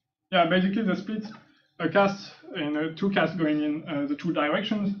 Yeah, basically they split a CAS in two CAS going in the two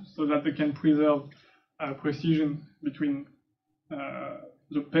directions so that they can preserve precision between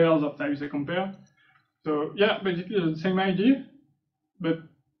the pairs of types they compare. So yeah, basically the same idea, but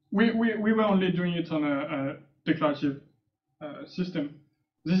we were only doing it on a declarative system.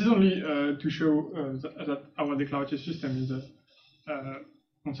 This is only to show that our declarative system is a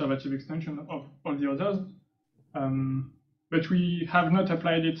conservative extension of all the others. But we have not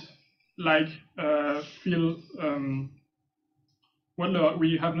applied it like Phil Wadler.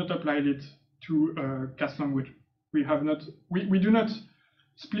 We have not applied it to CAS language. We do not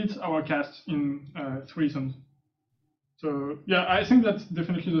split our CAS in threesomes. So yeah, I think that's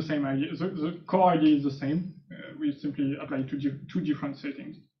definitely the same idea. The core idea is the same. We simply apply two different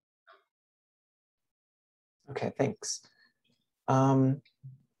settings. Okay, thanks. I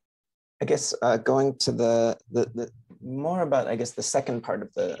guess going to the more about, I guess, the second part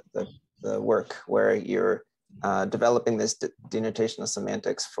of the work where you're developing this denotational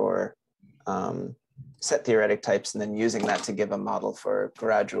semantics for set-theoretic types and then using that to give a model for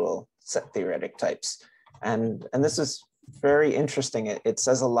gradual set-theoretic types. And this is very interesting. It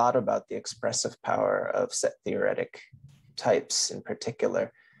says a lot about the expressive power of set-theoretic types in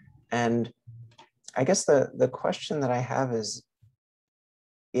particular. And I guess the question that I have is,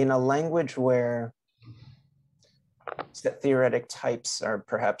 in a language where set-theoretic types are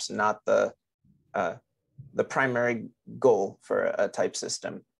perhaps not the primary goal for a type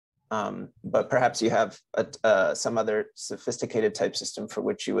system, but perhaps you have some other sophisticated type system for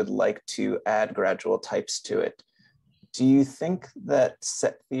which you would like to add gradual types to it. Do you think that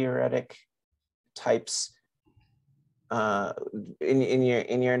set-theoretic types, in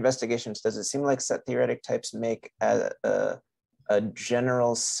your investigations, does it seem like set-theoretic types make a a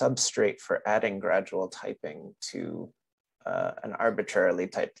general substrate for adding gradual typing to an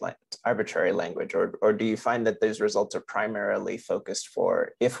arbitrary language, or do you find that these results are primarily focused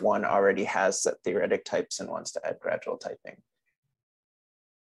for if one already has set-theoretic types and wants to add gradual typing?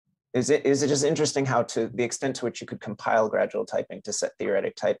 Is it just interesting how, to the extent to which you could compile gradual typing to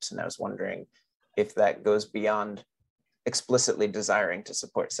set-theoretic types, and I was wondering if that goes beyond explicitly desiring to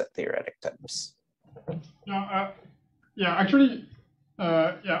support set-theoretic types? Yeah, actually,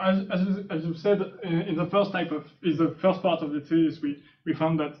 yeah, as you said, in the first part of the thesis, we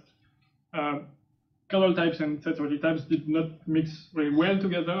found that gradual types and set-theoretic types did not mix very well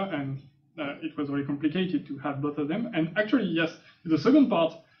together, and it was very complicated to have both of them. And actually, yes, the second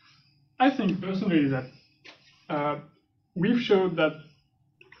part, I think personally that we've showed that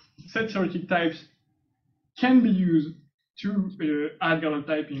set-theoretic types can be used to add gradual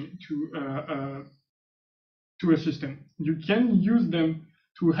typing to a system. You can use them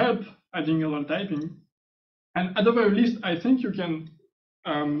to help adding gradual typing, and at the very least, I think you can.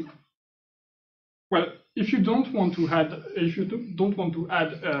 Well, if you don't want to add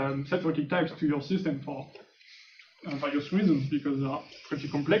set-theoretic types to your system for various reasons, because they are pretty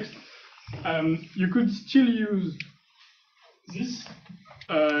complex, you could still use this,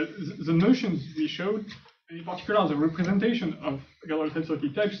 the notions we showed, in particular the representation of gradual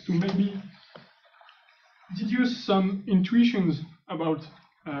set-theoretic types, to maybe deduce some intuitions about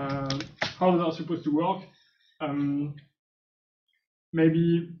how they are supposed to work.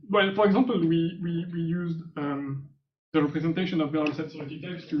 Maybe, well, for example, we used the representation of gradual set-theoretic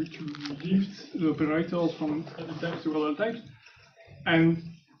types to lift the operators from static types to gradual types, and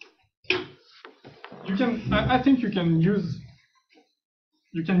you can. I think you can use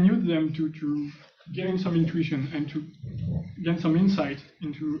them to gain some intuition and to gain some insight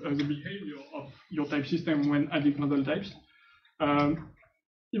into the behavior of your type system when adding gradual types,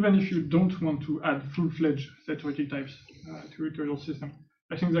 even if you don't want to add full-fledged set-theoretic types to your system.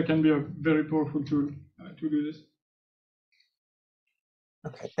 I think that can be a very powerful tool to do this.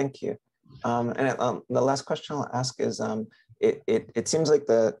 Okay, thank you. And the last question I'll ask is, it seems like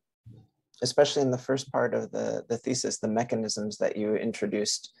especially in the first part of the thesis, the mechanisms that you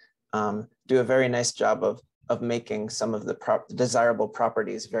introduced do a very nice job of making some of the desirable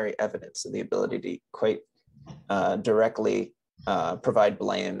properties very evident. So the ability to quite directly provide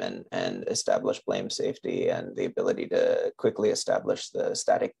blame and establish blame safety, and the ability to quickly establish the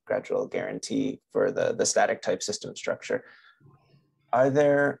static gradual guarantee for the static type system structure. Are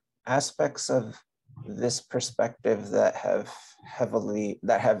there aspects of this perspective that have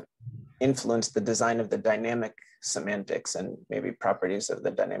influenced the design of the dynamic semantics and maybe properties of the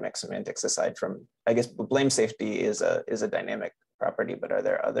dynamic semantics, aside from, I guess, blame safety is a dynamic property, but are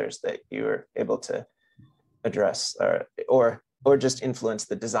there others that you were able to address or just influence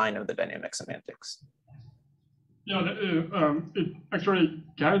the design of the dynamic semantics? Yeah, it actually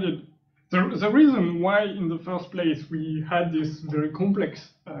guided the reason why in the first place we had this very complex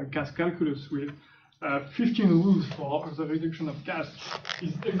CAS calculus with 15 rules for the reduction of CAS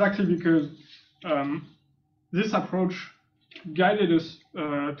is exactly because this approach guided us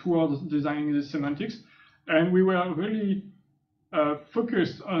towards designing the semantics, and we were really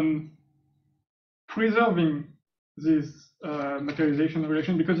focused on preserving this materialization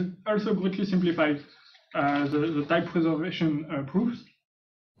relation, because it also greatly simplifies the type preservation proofs.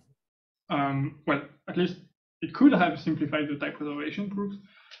 Well, at least it could have simplified the type preservation proofs.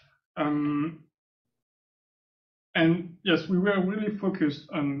 And yes, we were really focused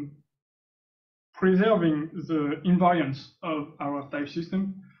on preserving the invariance of our type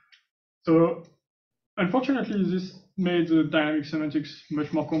system. So unfortunately, this made the dynamic semantics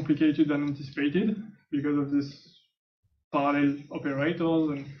much more complicated than anticipated because of this parallel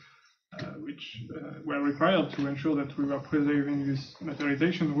operators, and which were required to ensure that we were preserving this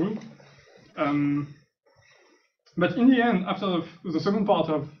materialization rule. But in the end, after the second part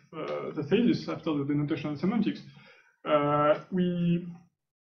of the thesis, after the denotational semantics, we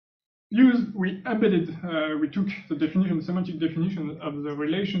took the definition, the semantic definition of the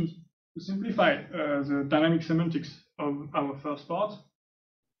relations to simplify the dynamic semantics of our first part.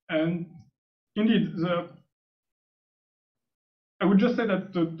 And indeed, I would just say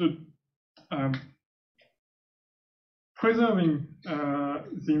that the preserving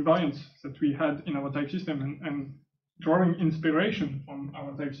the invariance that we had in our type system and drawing inspiration from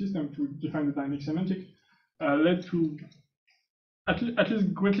our type system to define the dynamic semantic led to at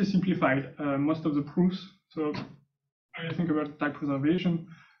least greatly simplified most of the proofs. So I think about type preservation.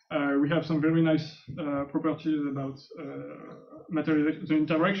 We have some very nice properties about materialization, the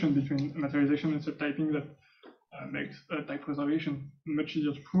interaction between materialization and subtyping that makes type preservation much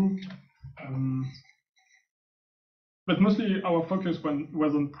easier to prove. But mostly our focus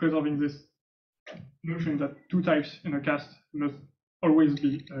was on preserving this notion that two types in a cast must always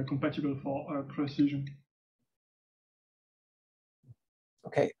be compatible for precision.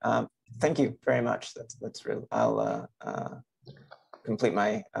 Okay, thank you very much. That's real. I'll complete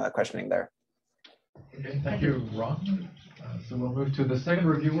my questioning there. Okay, thank you, Ron. So we'll move to the second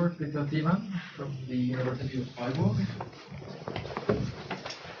reviewer, Peter Thiemann from the University of Freiburg.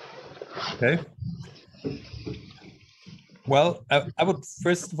 Okay. Well, I would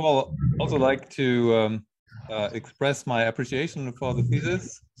first of all also like to express my appreciation for the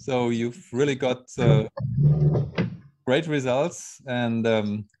thesis. So you've really got great results, and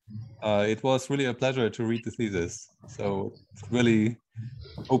it was really a pleasure to read the thesis. So it really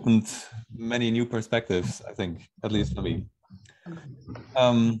opened many new perspectives, I think, at least for me.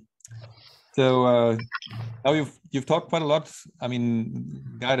 Now you've talked quite a lot, I mean,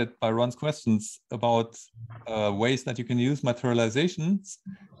 guided by Ron's questions about ways that you can use materializations.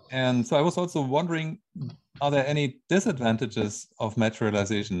 And so I was also wondering, are there any disadvantages of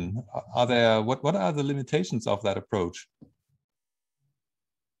materialization? Are there, what are the limitations of that approach?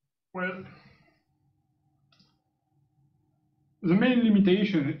 Well, the main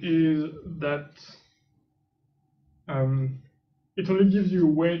limitation is that it only gives you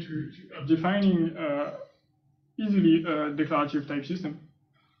a way of defining easily a declarative type system.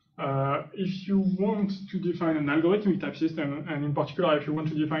 If you want to define an algorithmic type system, and in particular, if you want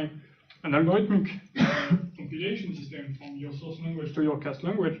to define an algorithmic compilation system from your source language to your cast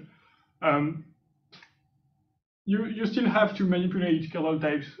language, you still have to manipulate kernel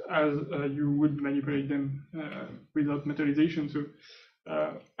types as you would manipulate them without materialization. So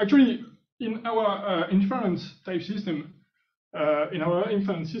actually, in our inference type system, the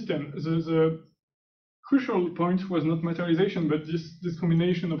crucial point was not materialization, but this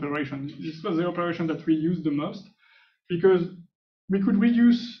combination operation. This was the operation that we used the most, because we could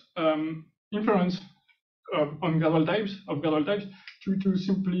reduce inference on gradual types to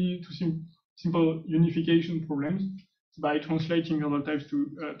simple unification problems by translating gradual types to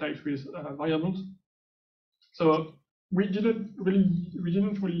types with variables. So we didn't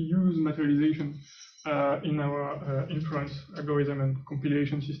really use materialization in our inference algorithm and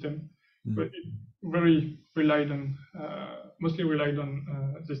compilation system, but it very relied on mostly relied on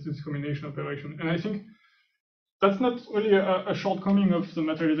this combination operation. And I think that's not really a shortcoming of the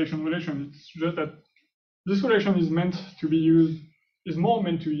materialization relation. It's just that this relation is meant to be used, is more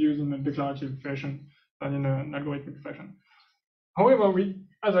meant to be used in a declarative fashion than in an algorithmic fashion. However, we,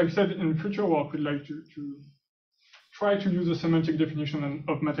 as I've said, in future work, we'd like to try to use a semantic definition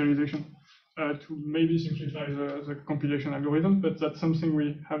of materialization to maybe simplify the compilation algorithm, but that's something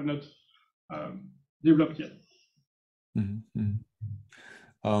we have not developed yet.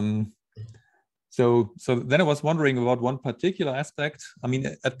 So then I was wondering about one particular aspect. I mean,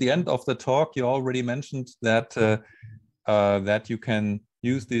 at the end of the talk, you already mentioned that that you can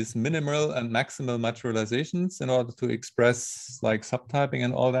use these minimal and maximal materializations in order to express like subtyping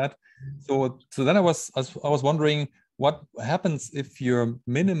and all that. So then I was wondering what happens if your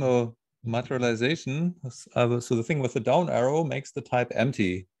minimal materialization, so the thing with the down arrow, makes the type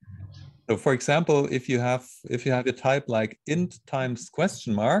empty. So for example, if you have a type like int times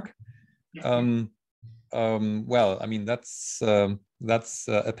question mark, well, I mean, that's a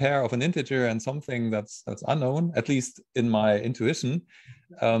pair of an integer and something that's unknown, at least in my intuition.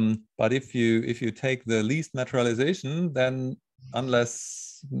 But if you take the least materialization, then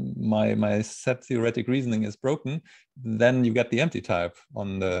unless my set-theoretic reasoning is broken, then you get the empty type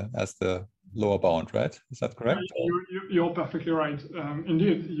as the lower bound, right? Is that correct? You're perfectly right.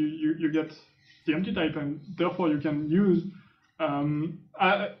 Indeed, you get the empty type, and therefore you can use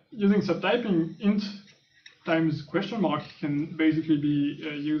using subtyping. Int times question mark can basically be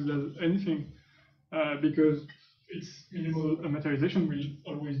used as anything because its minimal materialization will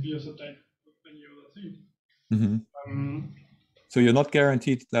always be a subtype of any other thing. So you're not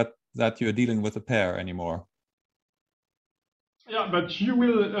guaranteed that you're dealing with a pair anymore. Yeah, but you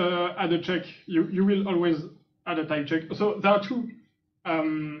will add a check. You will always add a type check. So there are two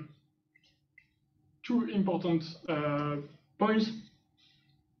important points.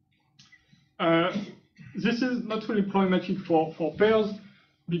 This is not really problematic for pairs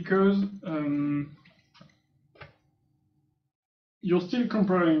because you're still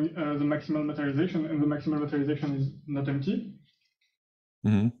comparing the maximal materialization, and the maximal materialization is not empty.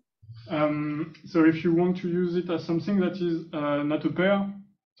 So if you want to use it as something that is not a pair,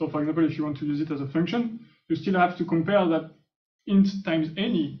 so for example, if you want to use it as a function, you still have to compare that int times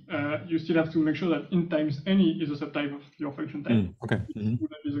any, you still have to make sure that int times any is a subtype of your function type. Okay. Would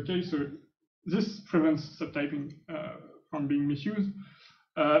that be the case? So this prevents subtyping from being misused.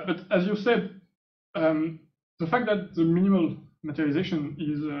 But as you said, the fact that the minimal materialization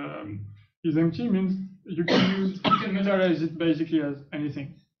is empty means you can materialize it basically as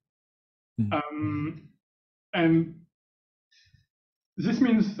anything. And this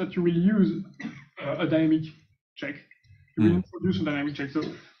means that you will use a dynamic check. You will introduce a dynamic check. So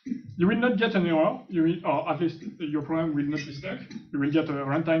you will not get an error, or at least your program will not be stuck. You will get a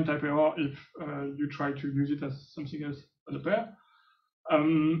runtime type error if you try to use it as something else as a pair.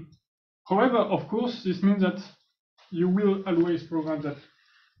 However, of course, this means that you will always program that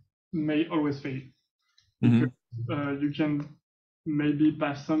may always fail. Because you can maybe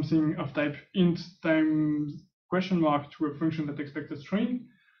pass something of type int times question mark to a function that expects a string.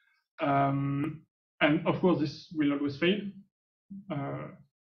 And of course, this will always fail.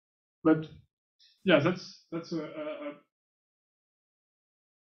 But yeah, that's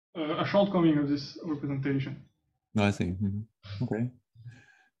a shortcoming of this representation. I see. Okay.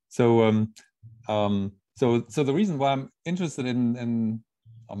 So so the reason why I'm interested in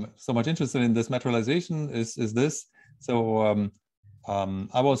so much interested in this materialization is this. So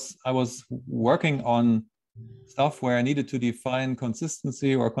I was working on stuff where I needed to define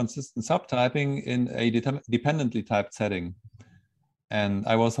consistency or consistent subtyping in a dependently typed setting. And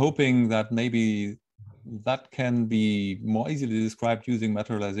I was hoping that maybe that can be more easily described using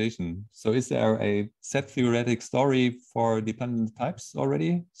materialization. So is there a set-theoretic story for dependent types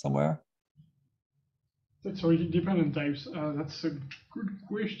already somewhere? Set-theoretic dependent types, that's a good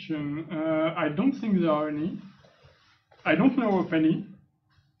question. I don't think there are any. I don't know of any.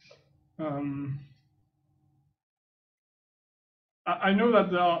 I know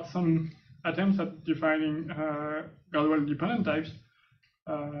that there are some attempts at defining gradual dependent types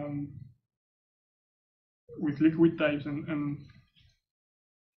with liquid types and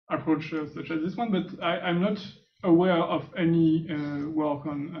approaches such as this one, but I'm not aware of any work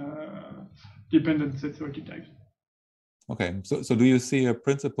on dependent set-theoretic types. Okay, so do you see a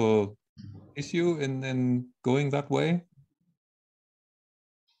principal issue in going that way?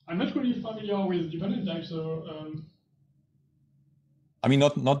 I'm not really familiar with dependent types, so I mean,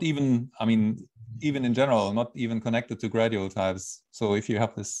 not even. I mean, even in general, not even connected to gradual types. So if you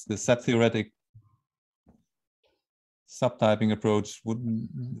have this set-theoretic subtyping approach,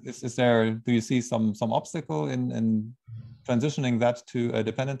 is there? Do you see some obstacle in transitioning that to a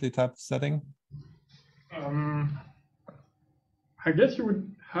dependently typed setting? I guess you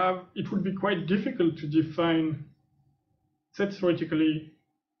would have. It would be quite difficult to define set-theoretically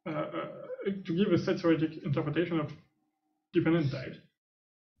to give a set-theoretic interpretation of dependent types.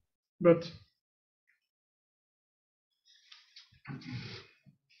 But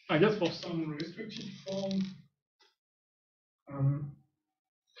I guess for some restricted form,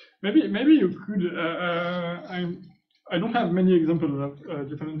 maybe you could. I don't have many examples of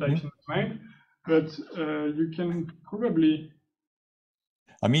dependent types in mind, but you can probably.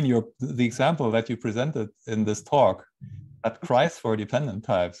 I mean, the example that you presented in this talk that cries for dependent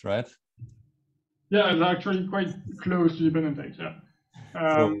types, right? Yeah, it's actually quite close to dependent types. Yeah.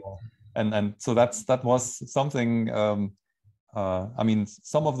 So that was something. I mean,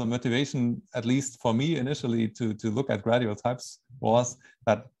 some of the motivation, at least for me initially, to look at gradual types was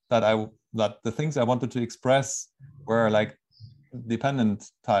that the things I wanted to express were like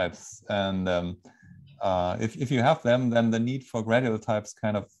dependent types, and if you have them, then the need for gradual types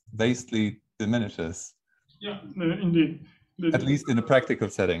kind of vastly diminishes. Yeah, indeed. At least in a practical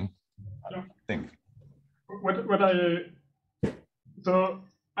setting, yeah. I think.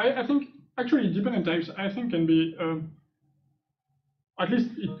 I think actually dependent types can be at least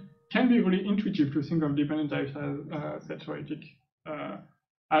it can be really intuitive to think of dependent types as set-theoretic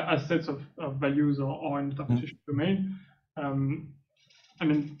as sets of values or an interpretation domain. I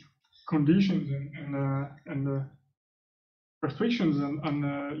mean, conditions and restrictions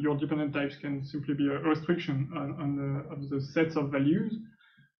on your dependent types can simply be a restriction on the sets of values.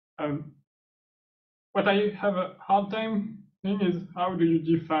 What I have a hard time saying is how do you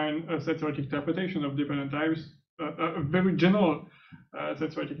define a set-theoretic interpretation of dependent types, a very general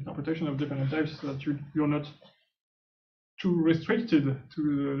set-theoretic interpretation of dependent types, so that you're not too restricted to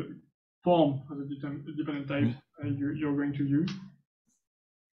the form of the dependent types you're going to use.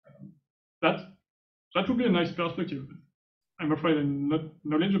 That would be a nice perspective. I'm afraid I'm not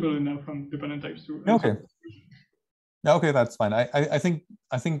knowledgeable enough on dependent types to. Okay. Okay, that's fine. I think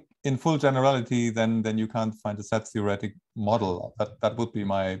in full generality, then you can't find a set-theoretic model. That would be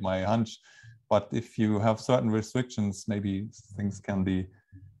my hunch. but if you have certain restrictions, maybe things can be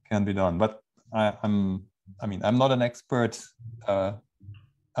done. But I'm not an expert.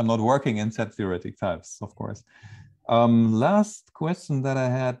 I'm not working in set-theoretic types, of course. Last question that I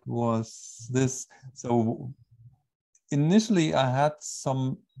had was this. So initially, I had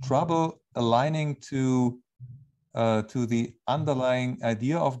some trouble aligning to the underlying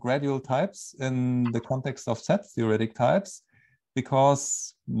idea of gradual types in the context of set-theoretic types,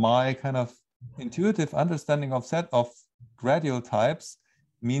 because my kind of intuitive understanding of gradual types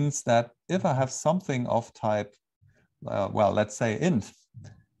means that if I have something of type, well, let's say int,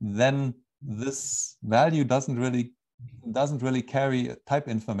 then this value doesn't really carry type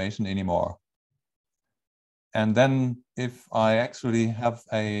information anymore. And then if I actually have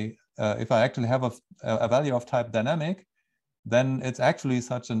a value of type dynamic, then it's actually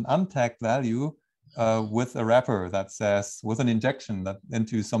such an untagged value with a wrapper that says, with an injection that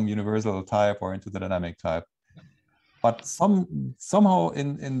into some universal type or into the dynamic type. But somehow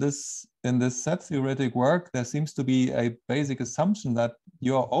in this set-theoretic work, there seems to be a basic assumption that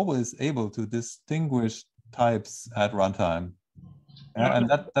you're always able to distinguish types at runtime, and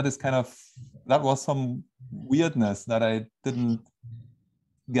that is kind of, that was some weirdness that I didn't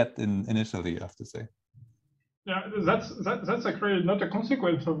get initially, I have to say. Yeah, that's actually not a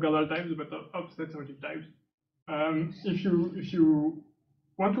consequence of gradual types, but of set-theoretic types. If you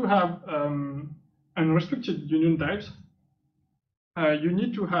want to have unrestricted union types, you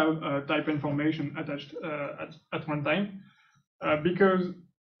need to have type information attached at runtime, because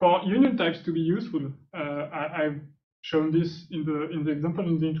for union types to be useful, I've shown this in the example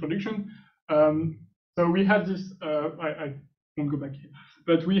in the introduction. So we had this, I won't go back here,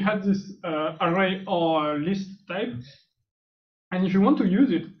 but we had this array or list type, and if you want to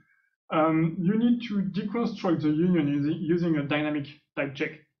use it, you need to deconstruct the union using a dynamic type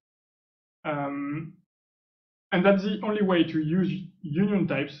check. And that's the only way to use union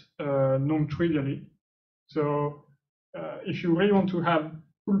types non-trivially. So if you really want to have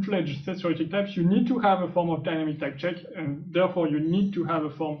full-fledged set-theoretic types, you need to have a form of dynamic type check, and therefore you need to have a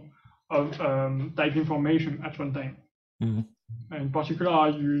form of type information at runtime. Mm-hmm. In particular,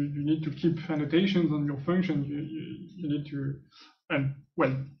 you need to keep annotations on your function. You need to, and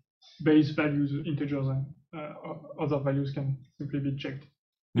well, base values, integers, and other values can simply be checked.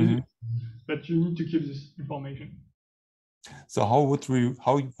 Mm-hmm. But you need to keep this information. So how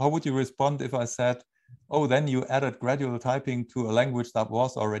would you respond if I said, oh, then you added gradual typing to a language that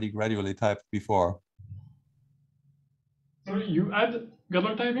was already gradually typed before? Sorry, you add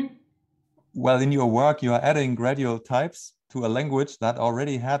gradual typing? Well, in your work, you are adding gradual types to a language that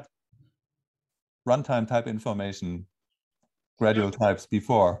already had runtime type information, gradual types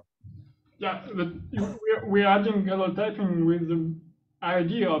before. Yeah, but we're adding gradual typing with the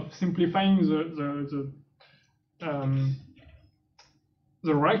idea of simplifying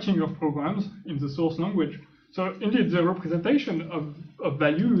the writing of programs in the source language. So indeed, the representation of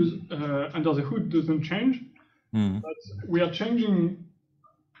values under the hood doesn't change, but we are changing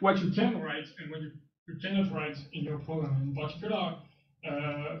what you can write and what you cannot write in your program. In particular,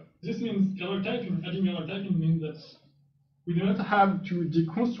 this means gradual typing. Adding gradual typing means that we do not have to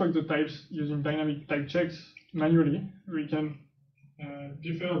deconstruct the types using dynamic type checks manually. We can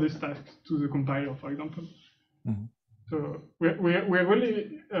defer this task to the compiler, for example. Mm-hmm. So we're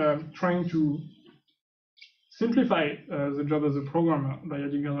really trying to simplify the job as a programmer by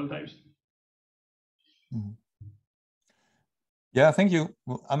adding gradual types. Mm-hmm. Yeah, thank you.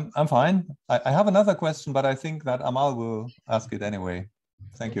 I'm fine. I have another question, but I think that Amal will ask it anyway.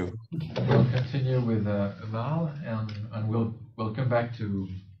 Thank you. We'll continue with Amal, and we'll come back to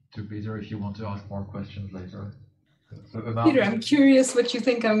Peter if you want to ask more questions later. So Amal, Peter, I'm curious what you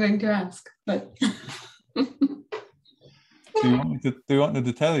think I'm going to ask, but. Do you want me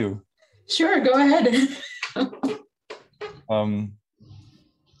to tell you? Sure, go ahead.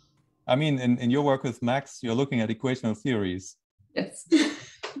 I mean, in your work with Max, you're looking at equational theories. Yes.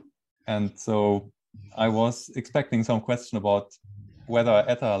 And so I was expecting some question about whether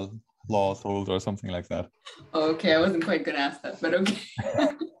eta laws hold or something like that. Okay, I wasn't quite going to ask that, but okay.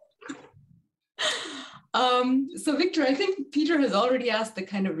 So Victor, I think Peter has already asked the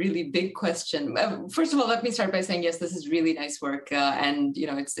kind of really big question. First of all, let me start by saying, yes, this is really nice work. And, you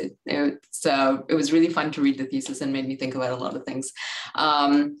know, it was really fun to read the thesis and made me think about a lot of things. What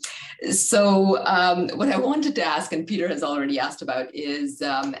I wanted to ask, and Peter has already asked about, is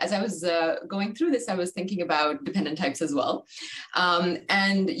as I was going through this, I was thinking about dependent types as well.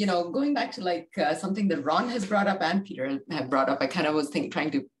 And, you know, going back to like something that Ron has brought up and Peter have brought up, I kind of was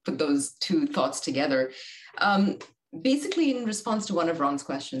trying to put those two thoughts together. basically, in response to one of Ron's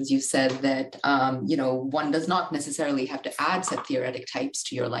questions, you said that one does not necessarily have to add set-theoretic types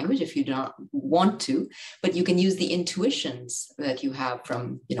to your language if you do not want to, but you can use the intuitions that you have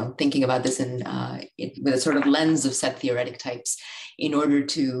from thinking about this with a sort of lens of set-theoretic types in order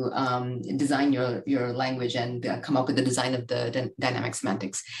to design your language and come up with the design of the dynamic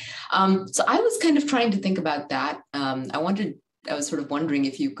semantics. So I was kind of trying to think about that. I was sort of wondering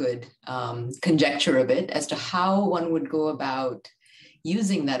if you could conjecture a bit as to how one would go about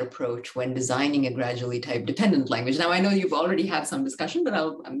using that approach when designing a gradually type dependent language. Now, I know you've already had some discussion, but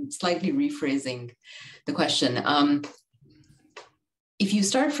I'm slightly rephrasing the question. If you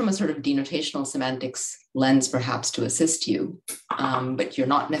start from a sort of denotational semantics lens, perhaps to assist you, but you're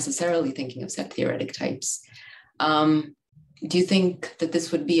not necessarily thinking of set theoretic types, do you think that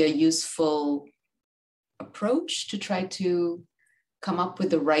this would be a useful approach to try to come up with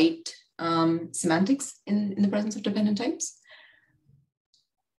the right semantics in the presence of dependent types?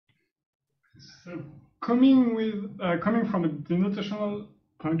 So coming from a denotational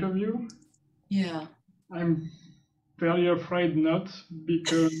point of view, yeah, I'm fairly afraid not,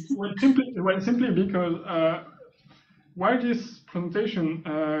 because simply because while this presentation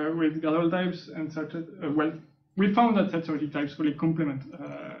with gradual types and we found that set-theoretic types really complement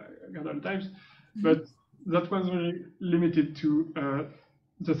gradual types, but that was really limited to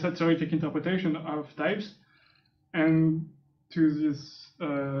the set-theoretic interpretation of types and to this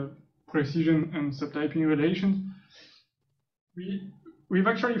precision and subtyping relations. We've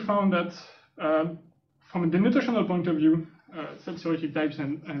actually found that from a denotational point of view, set-theoretic types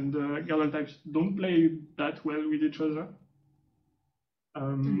and gradual types don't play that well with each other.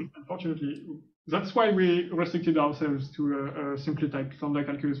 Unfortunately, that's why we restricted ourselves to simply typed lambda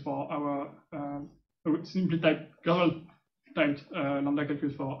calculus for our simply typed gradual typed lambda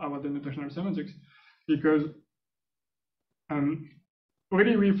calculus for our denotational semantics, because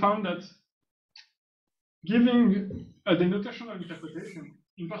already we found that giving a denotational interpretation,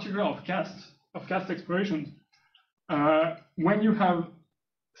 in particular of cast expressions, when you have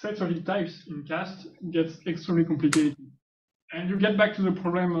set-theoretic types in cast, gets extremely complicated, and you get back to the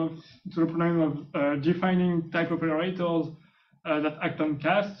problem of defining type operators that act on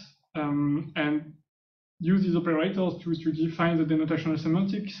casts and use these operators to define the denotational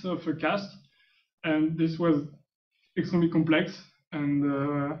semantics of a cast, and this was extremely complex, and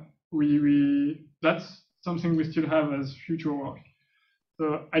that's something we still have as future work.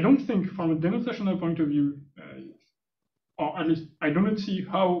 So I don't think from a denotational point of view, or at least I don't see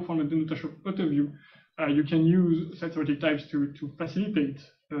how from a denotational point of view you can use set-theoretic types to facilitate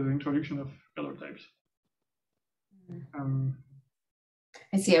the introduction of gradual types.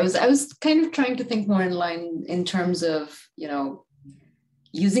 I see. I was kind of trying to think more in terms of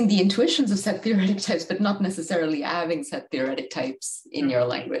using the intuitions of set theoretic types, but not necessarily having set theoretic types in your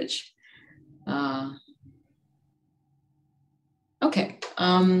language. Okay.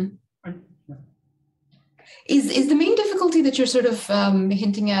 Is the main difficulty that you're sort of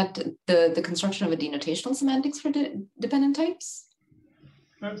hinting at the construction of a denotational semantics for dependent types?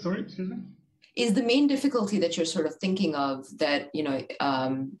 Sorry, excuse me? Is the main difficulty that you're sort of thinking of that,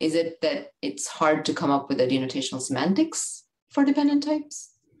 is it that it's hard to come up with a denotational semantics for dependent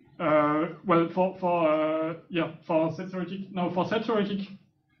types? Well, for set-theoretic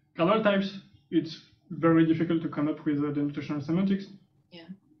gradual types, it's very difficult to come up with a denotational semantics. Yeah.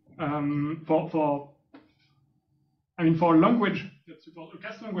 For a language that supports a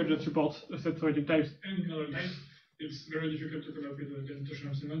cast language that supports set-theoretic types and gradual types, it's very difficult to come up with a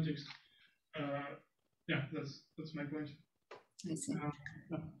denotational semantics. That's my point. I see.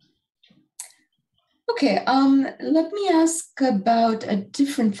 Okay, let me ask about a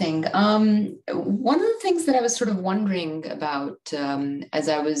different thing. One of the things that I was sort of wondering about as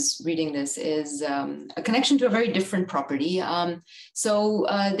I was reading this is a connection to a very different property. So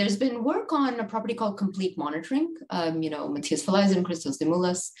there's been work on a property called complete monitoring, Matthias Verleisen, Christos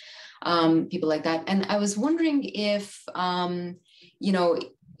Demoulas, people like that. And I was wondering if,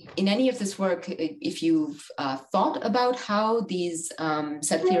 in any of this work, if you've thought about how these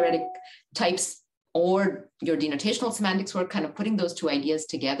set theoretic types or your denotational semantics work, kind of putting those two ideas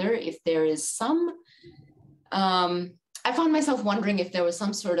together, if there is some, I found myself wondering if there was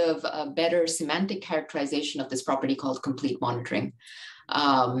some sort of a better semantic characterization of this property called complete monitoring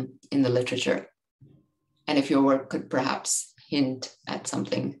in the literature. And if your work could perhaps hint at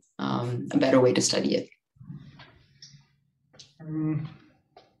something, a better way to study it.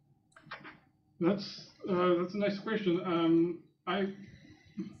 That's a nice question.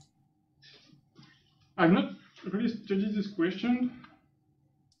 I've not really studied this question,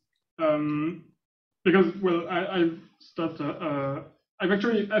 because, well, I've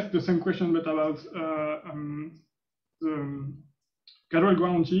actually asked the same question, but about the Gradual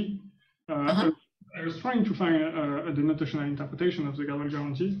guarantee. I was trying to find a denotational interpretation of the Gradual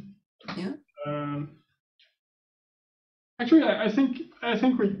guarantee. Yeah. Actually, I think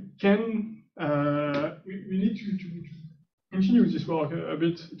we can. We need to continue this work a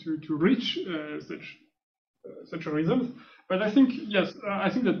bit to reach such a result. But I think, yes, I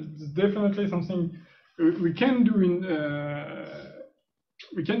think that it's definitely something we can do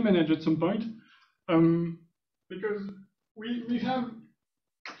we can manage at some point, because we have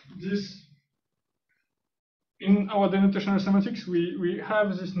this in our denotational semantics. We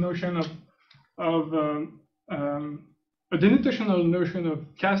have this notion of a denotational notion of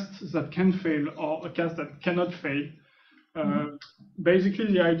casts that can fail or a cast that cannot fail. Basically,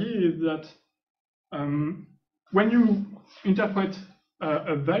 the idea is that when you interpret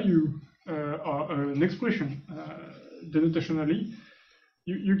a value or an expression denotationally,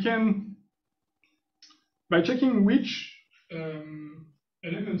 you can, by checking which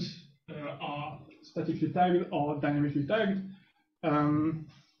elements are statically tagged or dynamically tagged,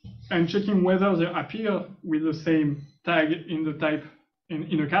 and checking whether they appear with the same tag in the type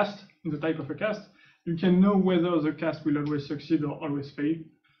in a cast, in the type of a cast, you can know whether the cast will always succeed or always fail.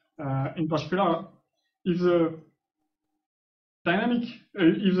 In particular, if the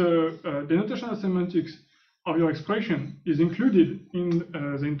denotational semantics of your expression is included in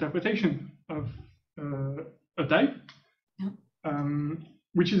the interpretation of a type,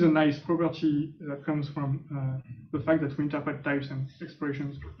 which is a nice property that comes from the fact that we interpret types and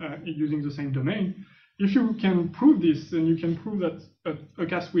expressions using the same domain. If you can prove this, then you can prove that a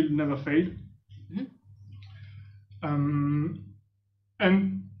cast will never fail.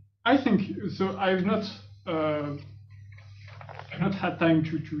 And I think so. I've not had time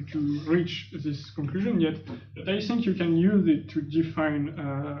to reach this conclusion yet, but I think you can use it to define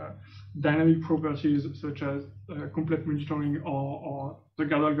dynamic properties such as complete monitoring or the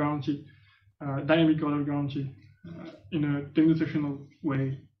Gradual guarantee, dynamic Gradual guarantee in a denotational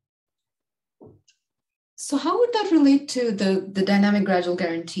way. So how would that relate to the dynamic gradual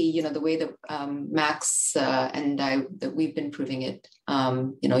guarantee, the way that Max and I, that we've been proving it,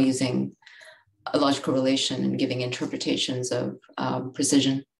 using a logical relation and giving interpretations of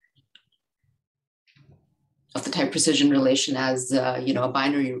precision, of the type precision relation as, a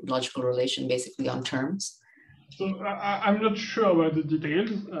binary logical relation basically on terms? So I'm not sure about the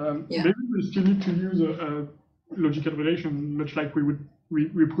details. Maybe we still need to use a logical relation, much like we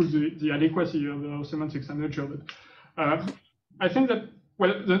prove the adequacy of our semantics. I'm not sure, but I think that,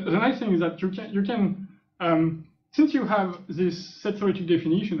 well, the nice thing is that you can since you have this set-theoretic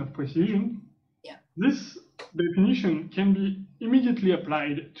definition of precision, this definition can be immediately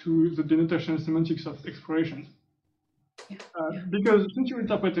applied to the denotational semantics of expressions. Because since you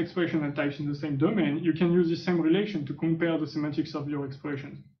interpret expression and types in the same domain, you can use the same relation to compare the semantics of your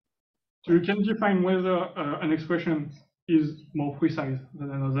expressions. So you can define whether an expression is more precise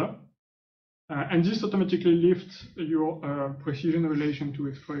than another, and this automatically lifts your precision relation to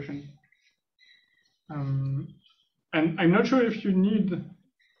expression. And I'm not sure if you need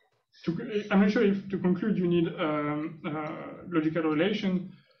to. I'm not sure if to conclude you need logical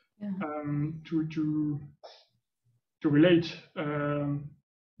relation to relate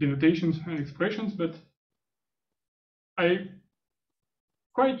denotations and expressions, but I'm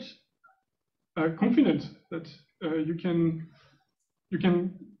quite confident that you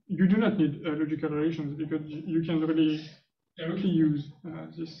do not need logical relations, because you can really directly use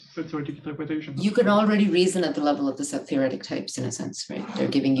this set-theoretic interpretation. You can already reason at the level of the set-theoretic types, in a sense, right? They're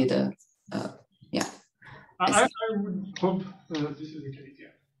giving you the, I would hope this is the case,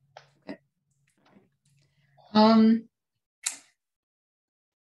 Okay.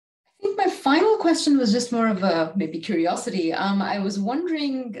 I think my final question was just more of a maybe curiosity. I was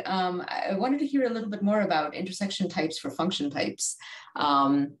wondering, I wanted to hear a little bit more about intersection types for function types.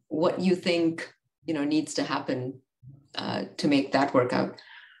 What you think needs to happen to make that work out.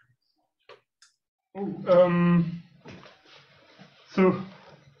 So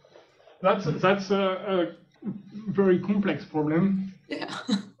that's a very complex problem. Yeah.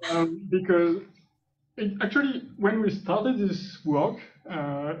 Because actually, when we started this work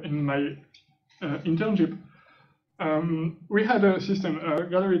in my internship, we had a system, a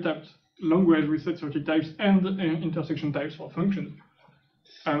gallery typed language with set-theoretic types and intersection types for functions.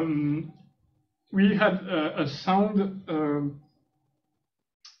 We had a sound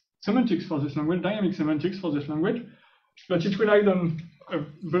semantics for this language, dynamic semantics for this language, but it relied on a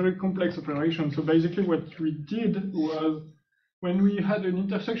very complex operation. So basically what we did was, when we had an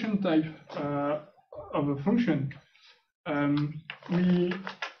intersection type of a function, we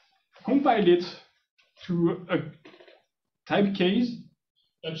compiled it to a type case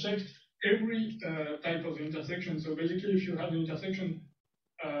that checks every type of intersection. So basically, if you have an intersection,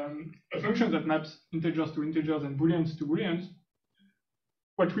 a function that maps integers to integers and booleans to booleans,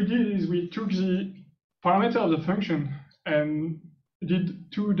 what we did is we took the parameter of the function and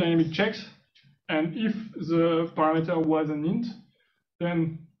did two dynamic checks. And if the parameter was an int,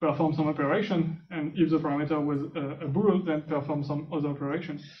 then perform some operation. And if the parameter was a bool, then perform some other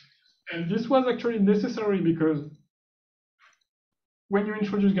operation. And this was actually necessary because when you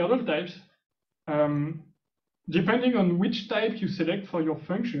introduce gradual types, depending on which type you select for your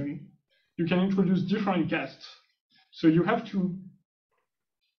function, you can introduce different casts. So you have to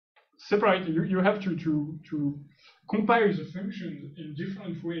separate, you have to compile the function in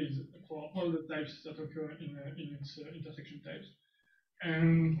different ways for all the types that occur in its intersection types.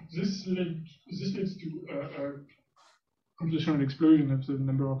 And this leads to a computational explosion of the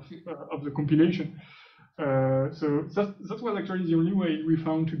number of the compilation. So that was actually the only way we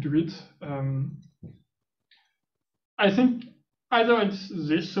found to do it. I think either it's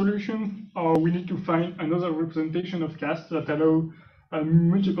this solution or we need to find another representation of casts that allow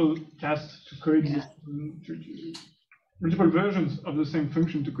multiple casts to coexist, multiple versions of the same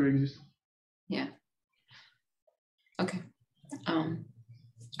function to coexist. Yeah. Okay. All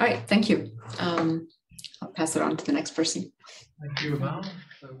right, thank you. I'll pass it on to the next person. Thank you, Val.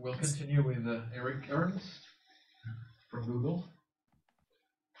 So we'll continue with Eric Ernst from Google.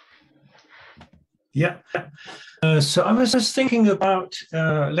 Yeah. So I was just thinking about,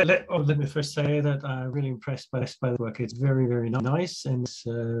 let me first say that I'm really impressed by the work. It's very, very nice, and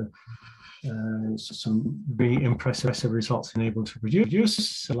some very impressive results been able to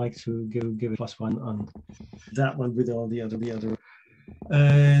produce. I'd like to give it +1 on that one with all the other.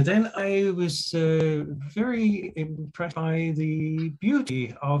 Then I was very impressed by the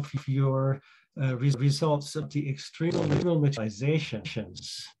beauty of your results of the external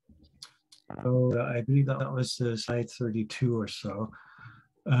materializations. So I believe that was slide 32 or so.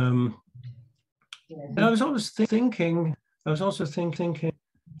 And I was also thinking,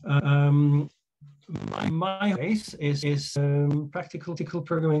 my base is practical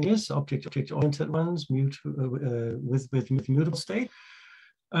programming is object-oriented ones, with mutable state.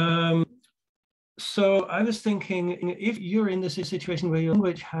 So I was thinking, if you're in this situation where your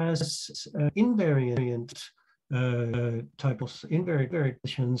language has invariant types, invariant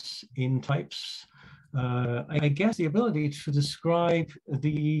variations in types, I guess the ability to describe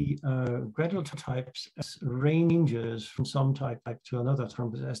the gradual types as ranges from some type to another,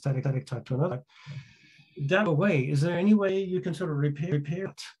 from a static type to another. That way, is there any way you can sort of repair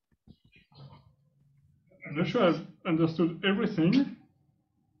it? I'm not sure I've understood everything,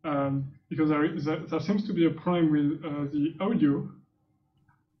 because there seems to be a problem with the audio.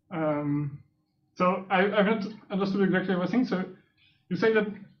 So I haven't understood exactly everything. So you say that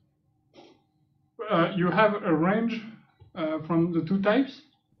you have a range from the two types,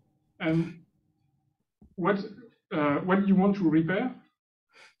 and what do you want to repair?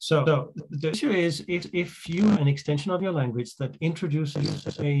 So the issue is if you have an extension of your language that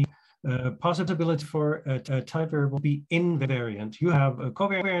introduces a possibility for a type variable be invariant. You have a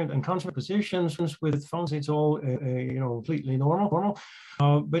covariant and constant positions with functions. It's all completely normal.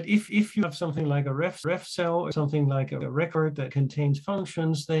 But if you have something like a ref cell or something like a record that contains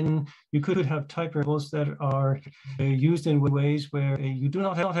functions, then you could have type variables that are used in ways where you do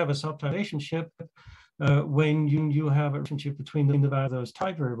not have a subtype relationship. When you have a relationship between the value of those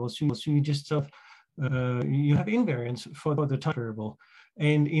type variables, so you just have invariance for the type variable.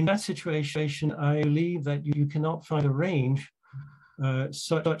 And in that situation, I believe that you cannot find a range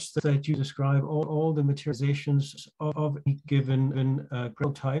such that you describe all the materializations of a given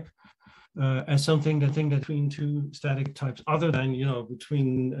gradual type as something between two static types, other than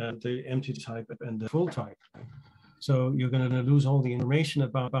between the empty type and the full type. So you're going to lose all the information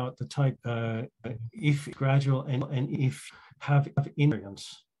about the type if gradual and if have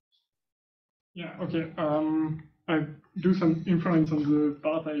invariance. Yeah. Okay. I do some inference on the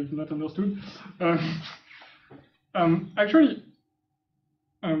part I've not understood. Actually,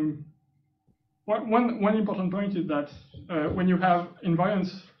 one important point is that when you have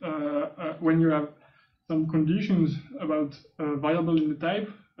invariance, when you have some conditions about a variable in the type,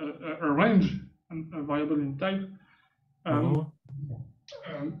 a range and a variable in type,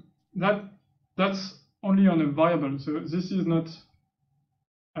 that's only on a variable. So this is not.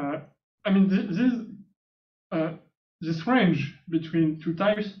 This range between two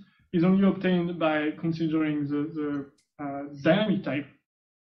types is only obtained by considering the dynamic type.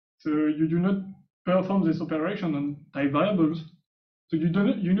 So you do not perform this operation on type variables. So you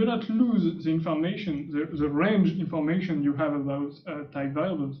do not lose the information, the range information you have about type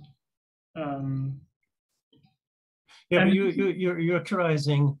variables. Yeah, but you're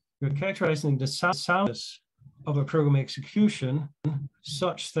characterizing the soundness of a program execution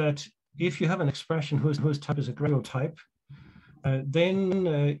such that if you have an expression whose type is a gradual type,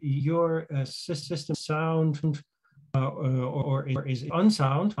 then your system sound or is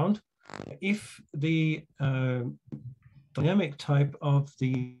unsound if the dynamic type of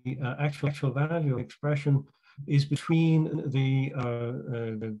the actual value expression is between the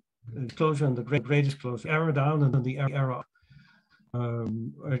closure and the greatest closure, arrow down and then the arrow up.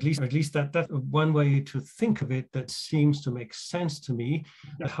 Or at least that's one way to think of it that seems to make sense to me.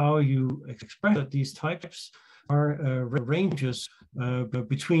 How you express that these types are ranges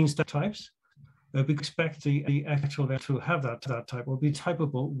between types. We expect the actual value to have that type or be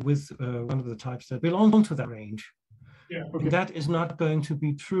typable with one of the types that belong to that range. Yeah, okay. That is not going to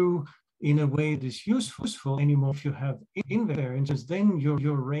be true in a way that is useful anymore. If you have invariances, then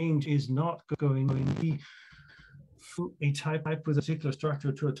your range is not going to be a type with a particular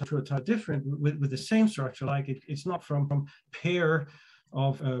structure to a type different with the same structure. Like it's not from pair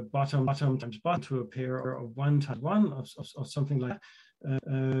of bottom times bottom to a pair of 1 times 1 of something like that. It's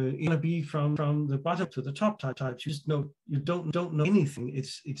going to be from the bottom to the top types. You don't know anything.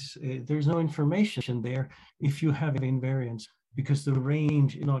 There's no information there if you have invariance, because the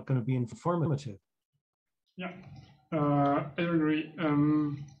range is not going to be informative. Yeah, I agree.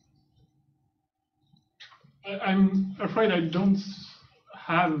 I'm afraid I don't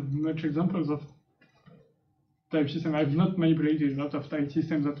have much examples of type system. I've not manipulated a lot of type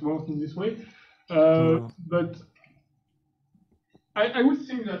systems that work in this way, but I would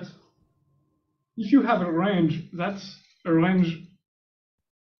think that if you have a range, that's a range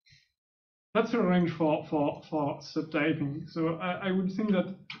for subtyping. So I would think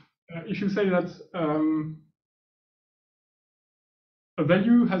that if you say that a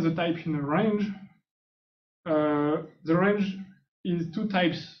value has a type in a range, the range is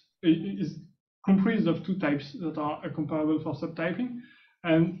is comprised of 2 types that are comparable for subtyping,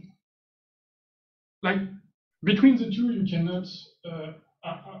 and like between the 2 you cannot.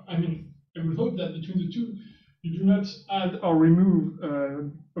 I would hope that between the 2 you do not add or remove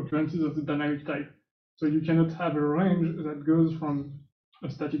occurrences of the dynamic type. So you cannot have a range that goes from a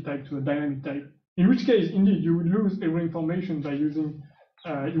static type to a dynamic type. In which case, indeed, you would lose every information by using.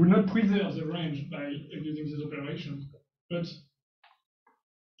 You would not preserve the range by using this operation. But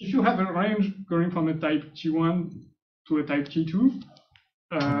if you have a range going from a type T1 to a type T2,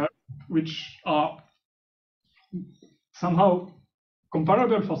 which are somehow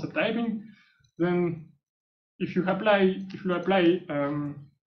comparable for subtyping, then if you apply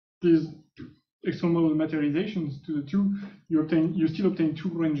these external materializations to the 2, you still obtain 2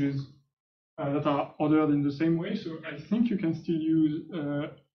 ranges that are ordered in the same way. So I think you can still use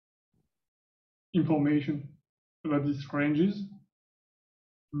information about these ranges.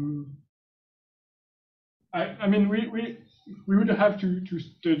 I mean, we would have to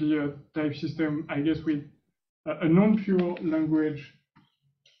study a type system, I guess, with a non-pure language.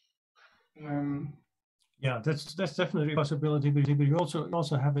 Yeah, that's definitely a possibility. But you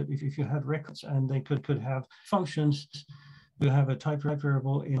also have it if you had records and they could have functions. You have a type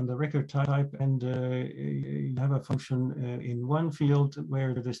variable in the record type, and you have a function in one field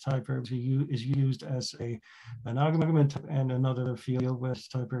where this type variable is used as an argument, and another field where this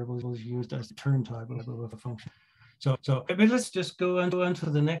type variable is used as the turn type of a function. So but let's just go on to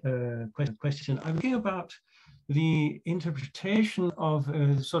the next question. I'm thinking about the interpretation of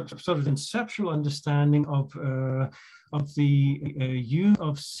sort of conceptual understanding of the use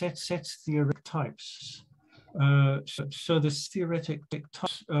of set-theoretic types. So the theoretic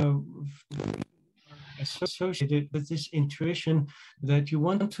types associated with this intuition that you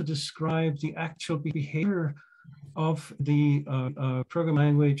want to describe the actual behavior of the program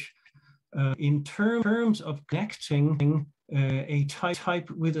language in terms of connecting a type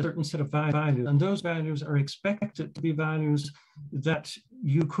with a certain set of values, and those values are expected to be values that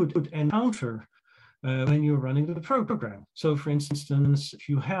you could encounter when you're running the program. So, for instance, if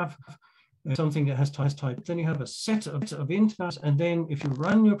you have something that has type, then you have a set of int values, and then if you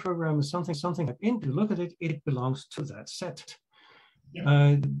run your program with something like int, you look at it, it belongs to that set.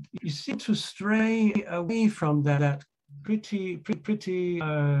 Yeah. You seem to stray away from that pretty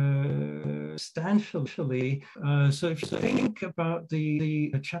substantially. So if you think about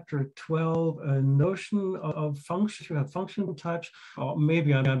the chapter 12 notion of functions, you have function types, or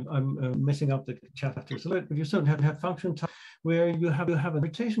maybe I'm messing up the chapters a little, but you still have function types where you have a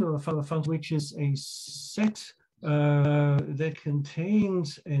interpretation of a function which is a set that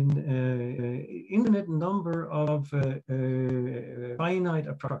contains an infinite number of finite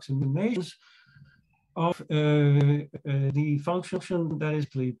approximations of the function that is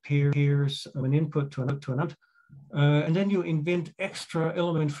pairs an input to an output. And then you invent extra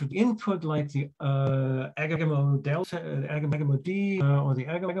element for the input, like the agamo delta, agamo D, or the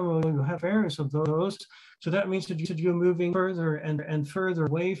agamo. You have various of those. So that means that you're moving further and further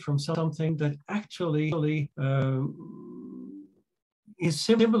away from something that actually is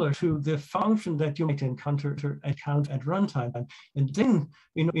similar to the function that you might encounter at runtime. And then,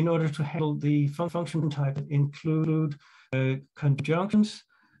 in order to handle the function type, include conjunctions.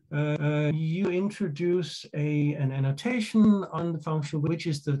 You introduce an annotation on the function, which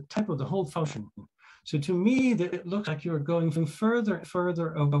is the type of the whole function. So to me, it looks like you're going further and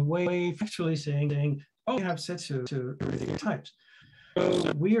further away, actually saying, oh, you have sets to types.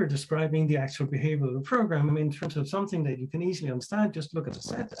 So we are describing the actual behavior of the program in terms of something that you can easily understand. Just look at the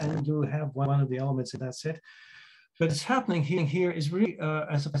set, and you have one of the elements in that set. But it's happening here is really,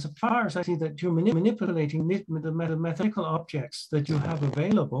 as far as I see, that you're manipulating the mathematical objects that you have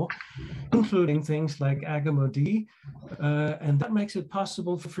available, including things like agamo D, and that makes it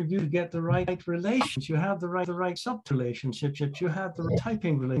possible for you to get the right relations. You have the right sub-relationships. You have the right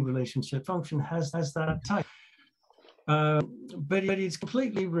typing relationship. Function has that type. But it's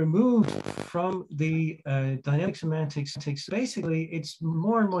completely removed from the dynamic semantics. Basically, it's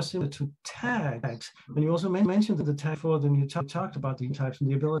more and more similar to tags. And you also mentioned the tag before, then you talked about the types and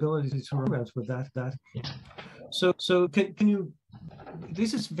the ability to program with that. So can you,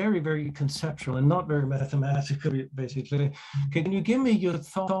 this is very, very conceptual and not very mathematical, basically. Can you give me your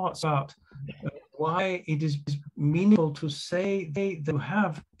thoughts about why it is meaningful to say they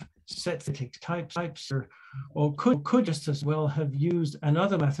have set-theoretic types, or could just as well have used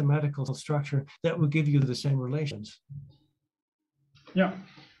another mathematical structure that would give you the same relations? Yeah.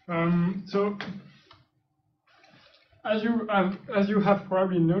 So as you have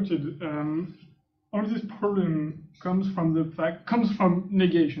probably noted, all this problem comes from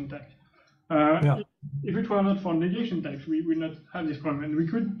negation types. If it were not for negation types, we would not have this problem, and we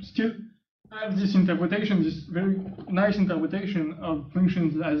could still have this interpretation, this very nice interpretation of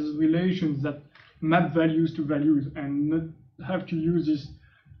functions as relations that map values to values, and not have to use this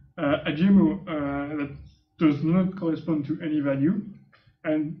agemo that does not correspond to any value,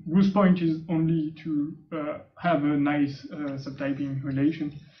 and whose point is only to have a nice subtyping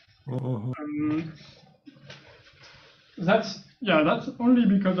relation. That's only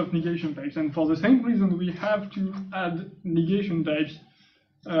because of negation types, and for the same reason we have to add negation types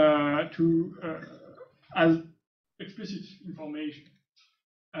as explicit information.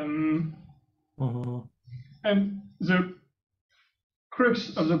 And the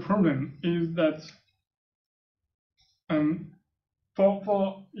crux of the problem is that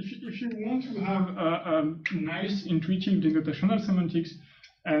if you want to have a nice intuitive denotational semantics,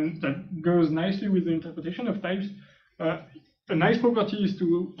 and that goes nicely with the interpretation of types, a nice property is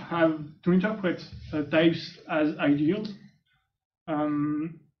to interpret types as ideals.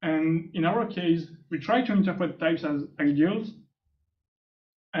 And in our case, we try to interpret types as ideals,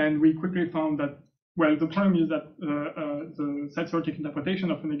 and we quickly found that, well, the problem is that the set-theoretic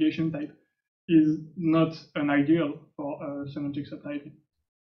interpretation of a negation type is not an ideal for semantic subtyping.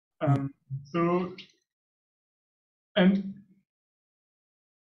 And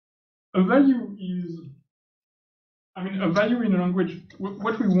a value is, a value in a language,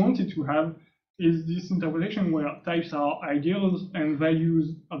 what we wanted to have is this interpretation where types are ideals and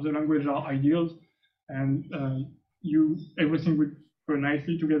values of the language are ideals, and everything would go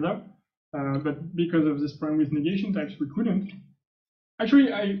nicely together. But because of this problem with negation types, we couldn't.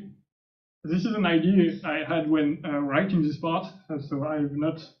 Actually, this is an idea I had when writing this part, so I have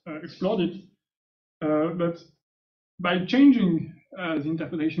not explored it. But by changing the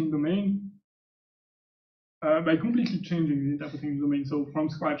interpretation domain, by completely changing the interpreting domain, so from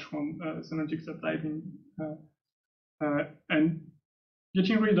scratch, from semantic subtyping, and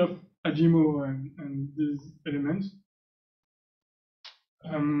getting rid of agemo and these elements,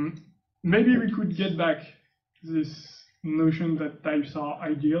 maybe we could get back this notion that types are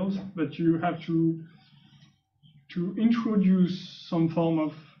ideals, but you have to introduce some form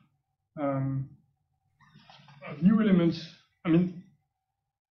of new elements.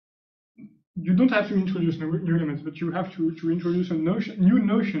 you don't have to introduce new elements, but you have to introduce new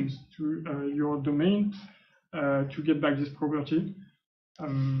notions to your domain to get back this property.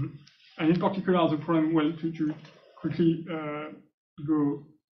 And in particular, the problem, well, to quickly go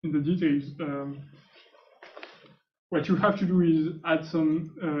in the details, what you have to do is add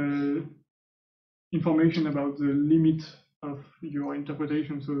some information about the limit of your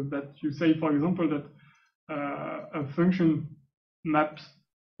interpretation, so that you say, for example, that a function maps,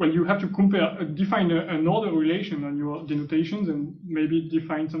 well, you have to compare, define an order relation on your denotations, and maybe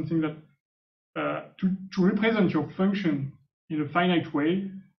define something that to represent your function in a finite way,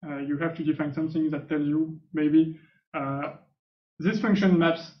 you have to define something that tells you maybe this function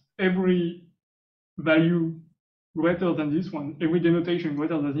maps every value greater than this one, every denotation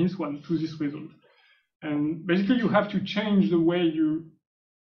greater than this one to this result. And basically you have to change the way you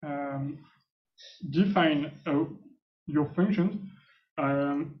define your functions,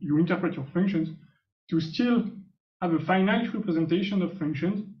 you interpret your functions, to still have a finite representation of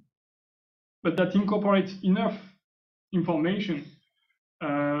functions, but that incorporates enough information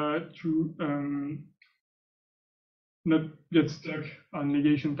to not get stuck on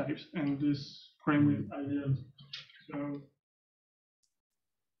negation types and this primary ideas. So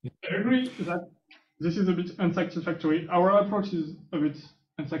I agree that this is a bit unsatisfactory. Our approach is a bit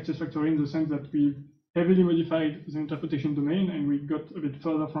unsatisfactory in the sense that we heavily modified the interpretation domain and we got a bit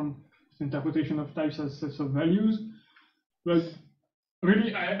further from the interpretation of types as sets of values. But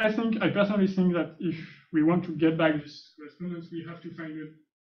really, I personally think that if we want to get back this correspondence, we have to find a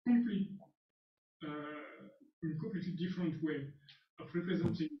completely different way of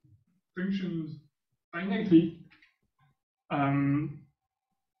representing functions finitely,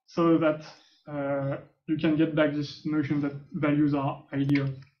 so that you can get back this notion that values are ideal.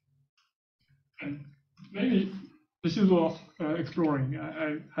 And maybe this is worth exploring.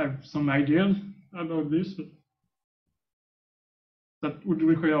 I have some ideas about this, but that would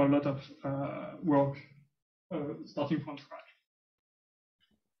require a lot of work starting from scratch.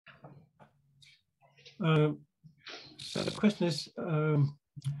 So the question is,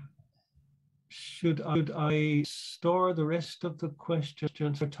 should I store the rest of the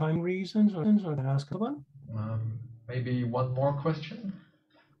questions for time reasons, or can I ask one? Maybe one more question.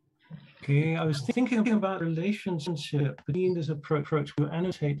 Okay, I was thinking about relationship between this approach to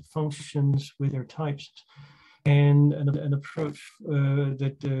annotate functions with their types and an approach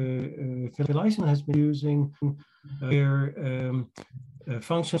that Philip Leisen has been using, where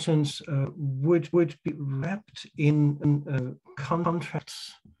functions would be wrapped in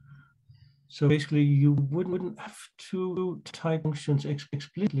contracts. So basically, you wouldn't have to type functions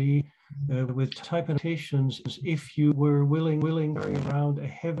explicitly with type annotations if you were willing to carry around a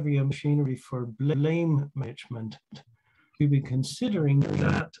heavier machinery for blame management. You'd be considering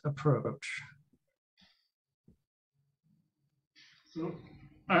that approach. So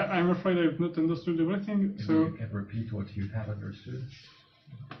I'm afraid I've not understood everything. Maybe so you can repeat what you have understood.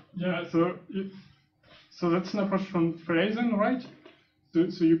 Yeah, so that's an approach from Leisen, right?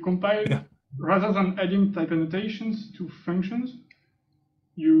 So you compile, yeah. Rather than adding type annotations to functions,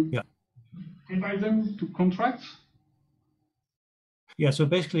 you compile them to contracts. Yeah, so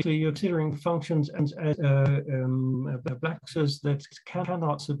basically you're considering functions as boxes that cannot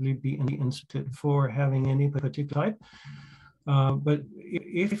possibly be inserted for having any particular type. But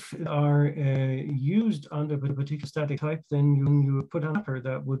if they are used under a particular static type, then you put an wrapper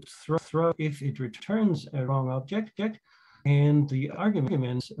that would throw if it returns a wrong object, and the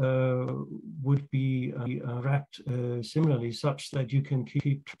arguments would be wrapped similarly, such that you can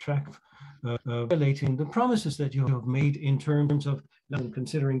keep track of violating the promises that you have made in terms of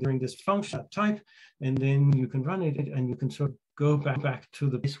considering this function type, and then you can run it and you can sort of go back to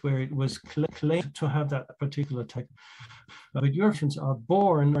the place where it was claimed to have that particular type. But your functions are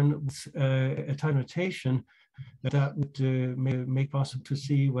born with a type notation that would make possible to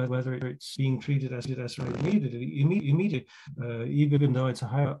see whether it's being treated as immediate, even though it's a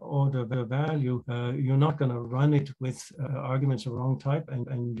higher order value. You're not going to run it with arguments of wrong type,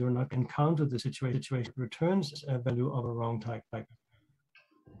 and you're not encounter the situation that returns a value of a wrong type.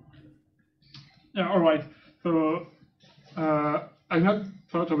 Yeah, all right. So I've not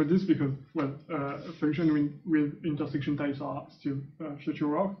thought about this because, well, a function with intersection types are still future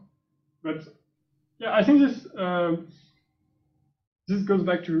work, but yeah, I think this goes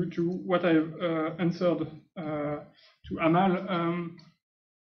back to what I've answered to Amal.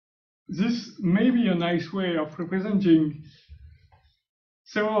 This may be a nice way of representing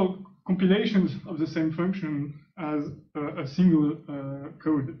several compilations of the same function as a single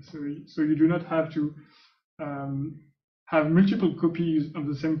code. So you do not have to have multiple copies of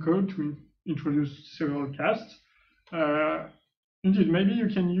the same code to introduce several casts. Indeed, maybe you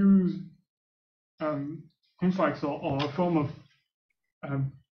can use contracts or a form of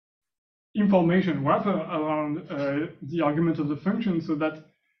information wrapper around the argument of the function, so that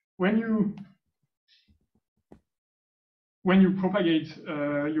when you propagate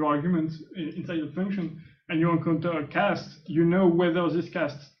your argument inside the function and you encounter a cast, you know whether this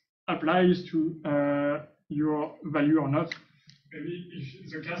cast applies to your value or not. Maybe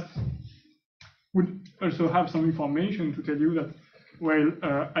if the cast would also have some information to tell you that, well,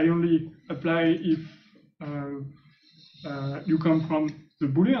 I only apply if you come from the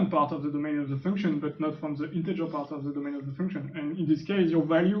Boolean part of the domain of the function, but not from the integer part of the domain of the function. And in this case, your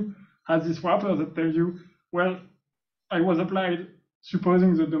value has this wrapper that tells you, well, I was applied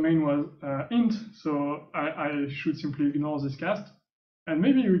supposing the domain was int, so I should simply ignore this cast. And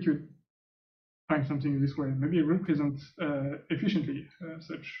maybe we could find something this way. Maybe represent efficiently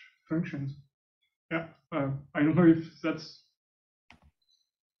such functions. Yeah, I don't know if that's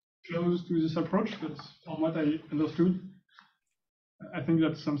close to this approach, but from what I understood, I think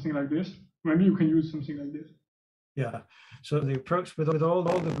that's something like this. Maybe you can use something like this. Yeah, so the approach with all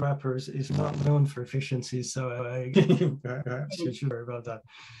the wrappers is not known for efficiency, so I should worry about that.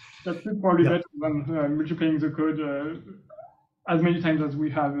 That's probably better than multiplying the code as many times as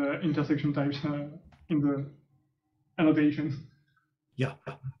we have intersection types in the annotations. Yeah,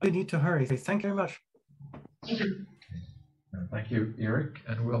 I need to hurry. Thank you very much. Thank you. Thank you, Eric.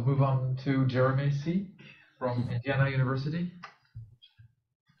 And we'll move on to Jeremy Seek from Indiana University.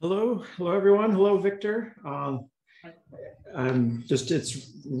 Hello everyone. Hello, Victor.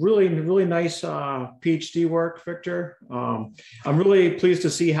 It's really nice PhD work, Victor. I'm really pleased to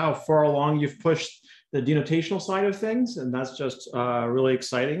see how far along you've pushed the denotational side of things, and that's just really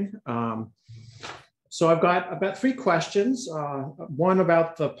exciting. So I've got about 3 questions, one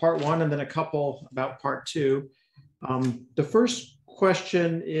about the part 1 and then a couple about part 2. The first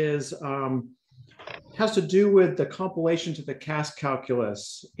question is, has to do with the compilation to the cast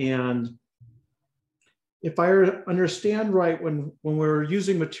calculus. And if I understand right, when we're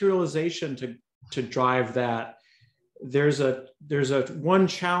using materialization to drive that, there's a one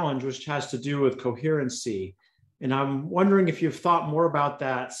challenge which has to do with coherency. And I'm wondering if you've thought more about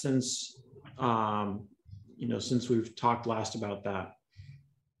that since since we've talked last about that.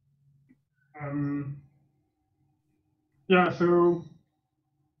 Yeah, so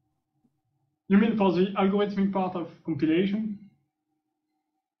you mean for the algorithmic part of compilation?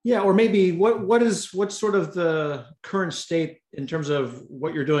 Yeah, or maybe what's sort of the current state in terms of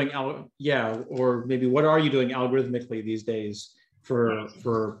what you're doing? Or maybe what are you doing algorithmically these days for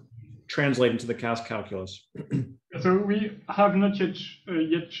translating to the cast calculus? So we have not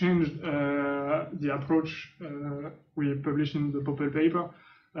yet changed the approach we published in the Popple paper,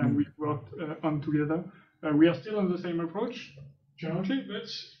 and we worked on together. We are still on the same approach generally, but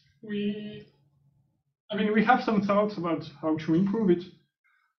we have some thoughts about how to improve it.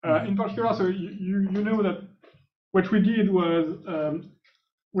 In particular, so you know that what we did was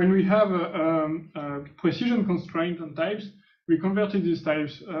when we have a precision constraint on types, we converted these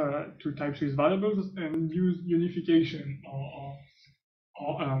types to types with variables and used unification or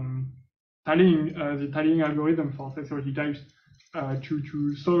tallying, the tallying algorithm for set-theoretic types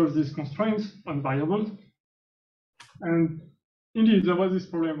to solve these constraints on variables. And indeed, there was this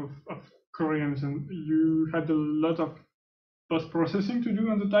problem of coherence, and you had a lot of post-processing to do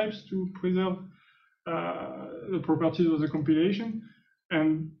on the types to preserve the properties of the compilation.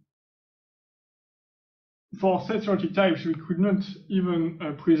 And for set-theoretic types, we could not even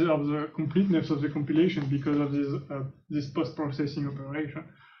preserve the completeness of the compilation because of this post-processing operation.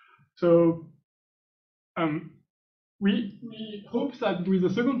 So we hope that with the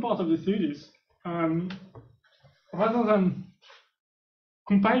second part of the thesis, rather than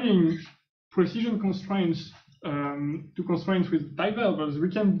compiling precision constraints to constraints with type variables, we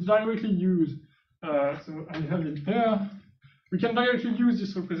can directly use, so I have it there, we can directly use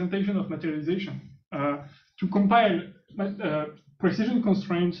this representation of materialization to compile precision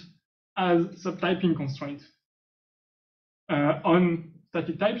constraints as subtyping constraints on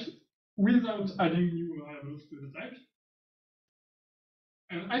static types without adding new variables to the types.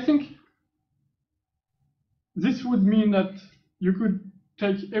 And I think this would mean that you could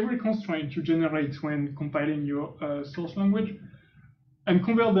take every constraint you generate when compiling your source language and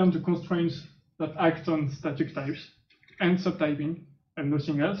convert them to constraints that act on static types and subtyping and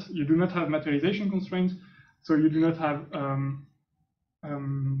nothing else. You do not have materialization constraints, so you do not have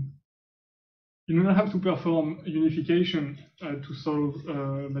to perform unification to solve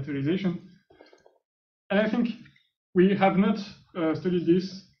materialization. And I think we have not studied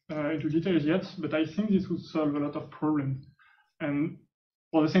this into details yet, but I think this would solve a lot of problems. And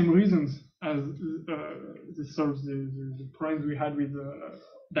for the same reasons as this solves the problems we had with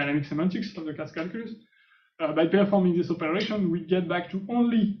dynamic semantics of the class calculus, by performing this operation, we get back to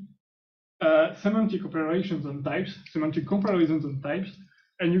only semantic operations on types, semantic comparisons on types,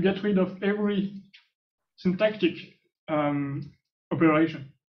 and you get rid of every syntactic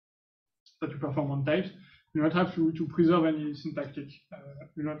operation that you perform on types. You don't have to preserve any syntactic.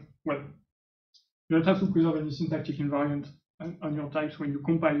 You don't have to preserve any syntactic invariant on your types when you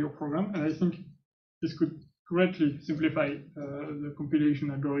compile your program. And I think this could greatly simplify the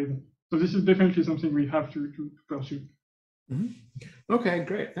compilation algorithm. So this is definitely something we have to pursue. Mm-hmm. Okay,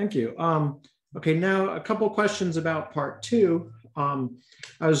 great, thank you. Okay, now a couple of questions about part 2. I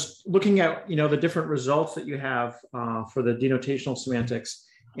was looking at the different results that you have for the denotational semantics,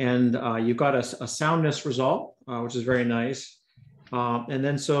 and you got a soundness result, which is very nice. And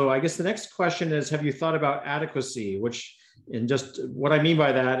then so I guess the next question is, have you thought about adequacy? And just what I mean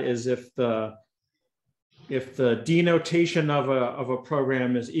by that is if the denotation of a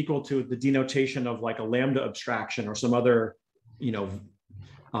program is equal to the denotation of like a lambda abstraction or some other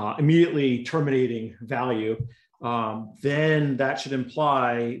immediately terminating value, then that should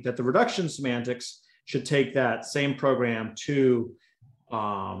imply that the reduction semantics should take that same program to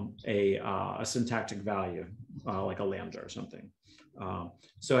a syntactic value, like a lambda or something.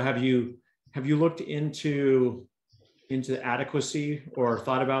 So have you looked into adequacy or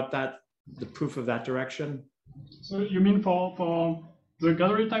thought about that, the proof of that direction? So you mean for the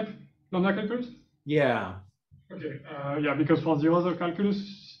gallery type lambda calculus? Yeah. Okay. Yeah, because for the other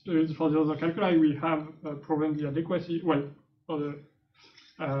calculus, calculi, we have proven the adequacy. Well, for the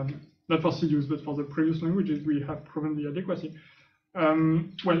not for CDUs, but for the previous languages, we have proven the adequacy.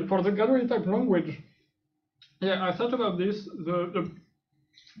 Well, for the gallery type language, yeah, I thought about this.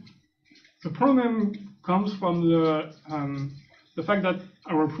 The problem comes from the fact that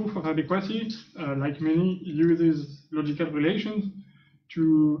our proof of adequacy, like many, uses logical relations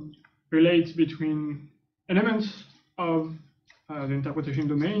to relate between elements of the interpretation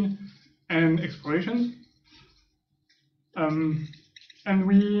domain and expressions. And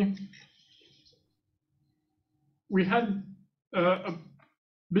we had a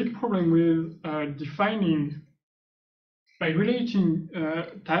big problem with defining, by relating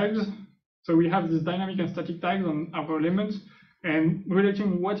tags. So we have these dynamic and static tags on our elements, and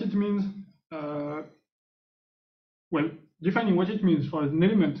relating what it means, defining what it means for an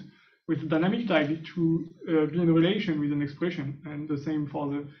element with a dynamic tag to be in relation with an expression, and the same for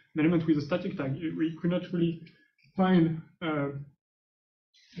the element with a static tag. We could not really find a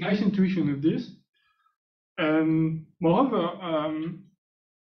nice intuition of this. And moreover,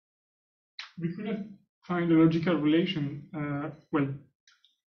 we could not find a logical relation. We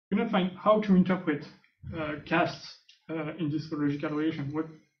could not find how to interpret casts in this logical relation. What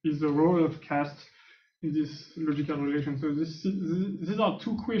is the role of casts in this logical relation? So these are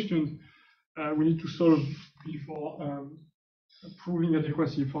two questions we need to solve before proving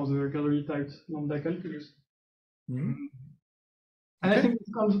adequacy for the gallery type lambda calculus. Mm-hmm. And I think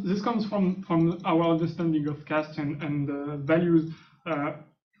this comes from our understanding of casts and values.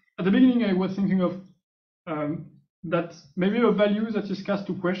 At the beginning, I was thinking of that maybe a value that is cast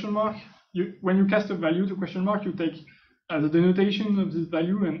to question mark. When you cast a value to question mark, you take the denotation of this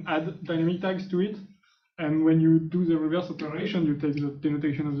value and add dynamic tags to it. And when you do the reverse operation, you take the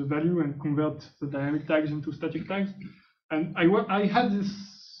denotation of the value and convert the dynamic tags into static tags. And I had this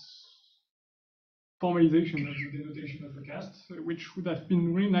formalization of the denotation of the cast, which would have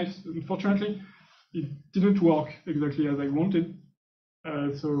been really nice. Unfortunately, it didn't work exactly as I wanted.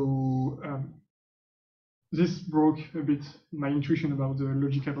 This broke a bit my intuition about the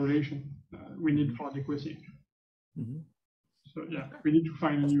logical relation we need for adequacy. Mm-hmm. So yeah, we need to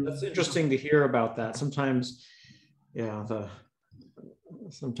find new. That's interesting to hear about that. Sometimes, yeah,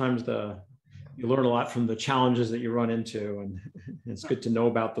 you learn a lot from the challenges that you run into, and it's good to know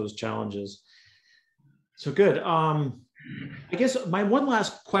about those challenges. So good. I guess my one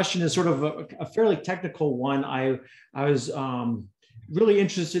last question is sort of a fairly technical one. I was really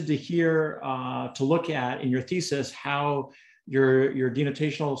interested to hear, to look at in your thesis, how your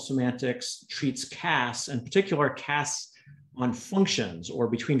denotational semantics treats casts, in particular casts on functions or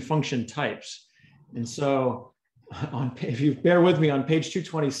between function types. And so if you bear with me on page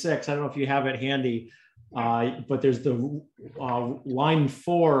 226, I don't know if you have it handy, but there's the line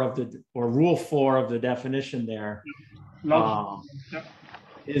 4 of the, or rule 4 of the definition there.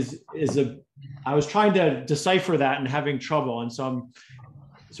 I was trying to decipher that and having trouble. And so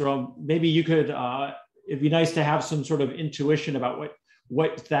maybe you could, it'd be nice to have some sort of intuition about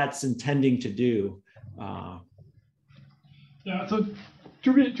what that's intending to do. Yeah, so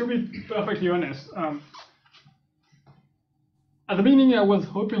to be perfectly honest, at the beginning I was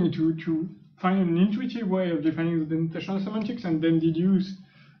hoping to find an intuitive way of defining the denotational semantics and then deduce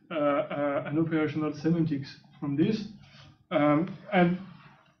an operational semantics from this. And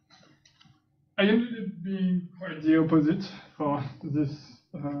I ended up being quite the opposite for this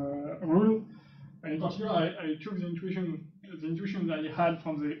rule. And in particular, I took the intuition that I had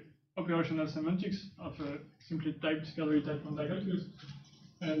from the operational semantics of a simply typed category type lambda calculus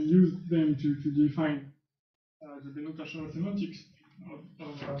and used them to define the denotational semantics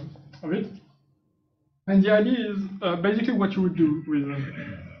of it. And the idea is basically what you would do with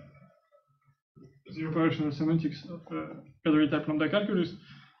the operational semantics of category type lambda calculus.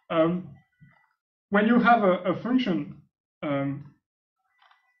 When you have a function,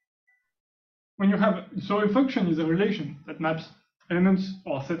 so a function is a relation that maps elements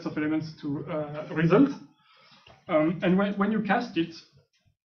or sets of elements to results. And when you cast it,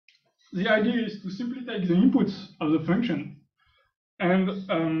 the idea is to simply take the inputs of the function and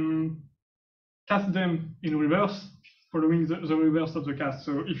cast them in reverse, following the reverse of the cast.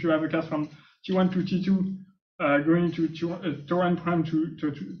 So if you have a cast from T1 to T2 going to T1 prime to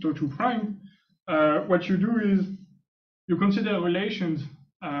T2 prime, what you do is you consider relations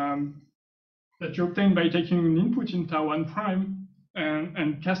that you obtain by taking an input in T1 prime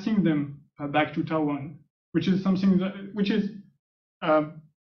and casting them back to T1, which is something which is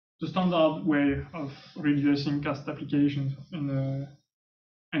the standard way of reducing cast applications and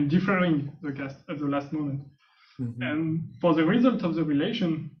deferring the cast at the last moment. Mm-hmm. And for the result of the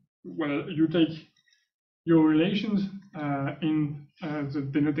relation, well, you take your relations in the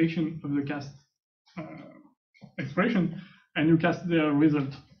denotation of the cast expression, and you cast their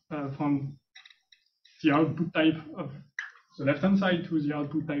result from the output type of the left-hand side to the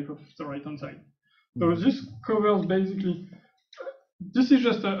output type of the right-hand side. So this covers basically, this is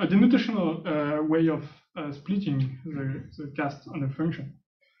just a denotational way of splitting the cast on a function.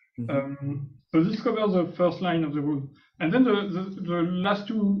 Mm-hmm. So this covers the first line of the rule. And then the last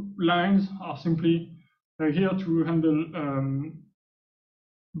two lines are simply here to handle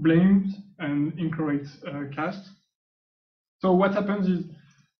blames and incorrect cast. So what happens is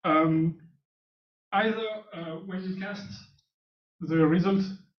either when you cast the result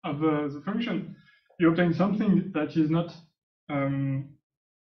of the function, you obtain something that is not when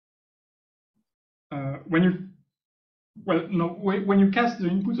you cast the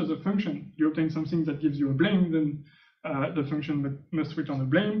inputs of the function, you obtain something that gives you a blame, then the function must return a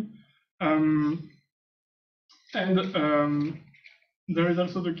blame. There is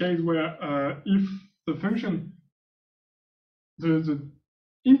also the case where if the function, the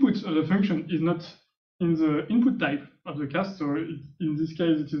inputs of the function is not in the input type of the cast, so in this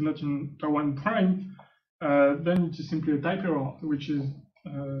case it is not in T1 prime, then it is simply a type error, which is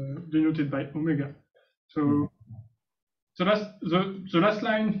denoted by omega. So the last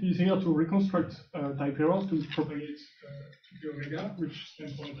line is here to reconstruct type error to propagate the omega, which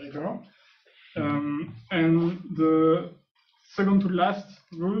stands for type error. And the second to last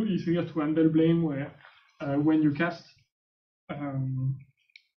rule is here to handle blame, where when you cast,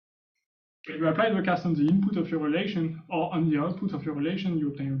 when you apply the cast on the input of your relation or on the output of your relation, you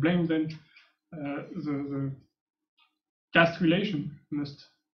obtain a blame, then the cast relation must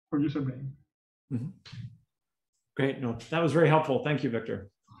produce a blame. Mm-hmm. Great, no, that was very helpful. Thank you,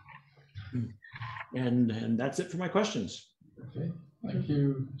 Victor. And that's it for my questions. Okay, thank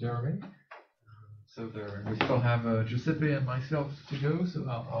you, Jeremy. So we still have Giuseppe and myself to go, so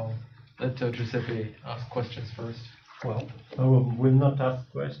I'll let Giuseppe ask questions first. Well, I will not ask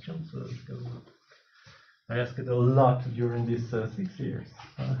questions because I asked it a lot during these 6 years.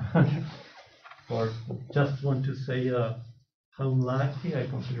 Or just want to say how lucky I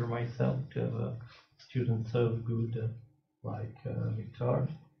consider myself to have a student so good like Victor.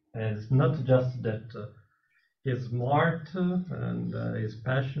 And it's not just that he's smart and he's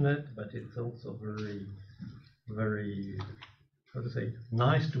passionate, but it's also very, very, how to say,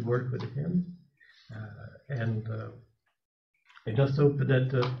 nice to work with him. And I just hope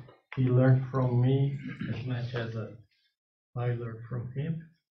that he learned from me as much as I learned from him.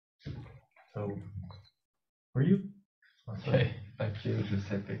 So, for you. Okay, thank you,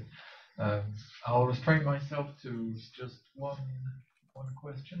 Giuseppe. I'll restrain myself to just one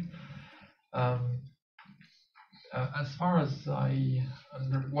question. As far as the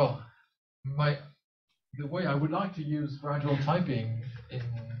way I would like to use gradual typing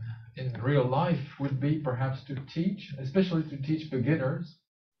in real life would be perhaps to teach, especially to teach beginners.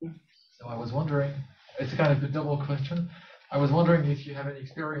 So I was wondering, it's kind of a double question. I was wondering if you have any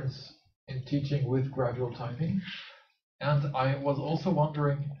experience in teaching with gradual typing. And I was also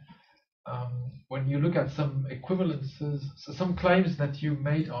wondering, when you look at some equivalences, so some claims that you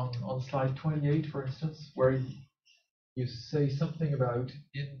made on slide 28, for instance, where you say something about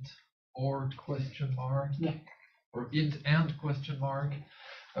int or question mark, or int and question mark.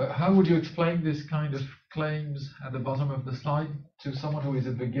 How would you explain this kind of claims at the bottom of the slide to someone who is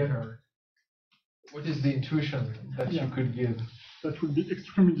a beginner? What is the intuition that you could give? That would be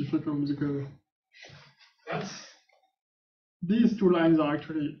extremely difficult because these two lines are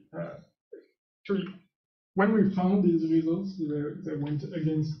actually, when we found these results, they went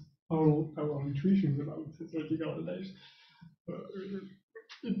against all our intuitions about theoretical types.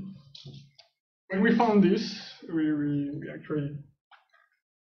 When we found this,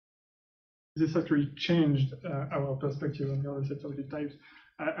 this actually changed our perspective on the other set-theoretic types.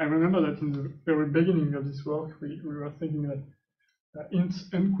 I remember that in the very beginning of this work, we were thinking that int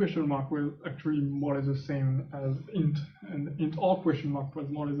and question mark were actually more or less the same as int, and int or question mark was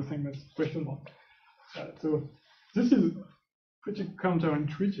more or less the same as question mark. So this is pretty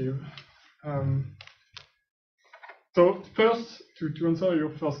counterintuitive. So first, to answer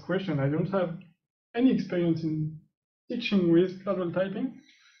your first question, I don't have any experience in teaching with gradual typing,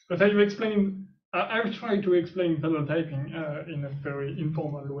 but I've tried to explain gradual typing in a very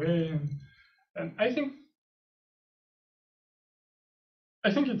informal way, and I think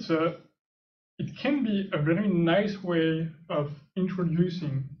it can be a very nice way of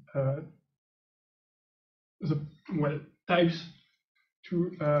introducing types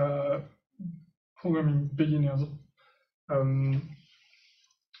to programming beginners.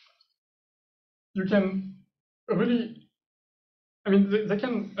 You can really,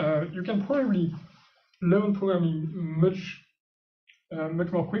 you can probably learn programming much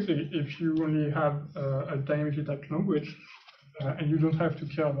more quickly if you only have a dynamically typed language, and you don't have to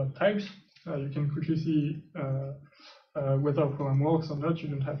care about types. You can quickly see whether a program works or not. You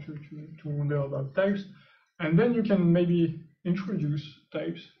don't have to wonder about types, and then you can maybe introduce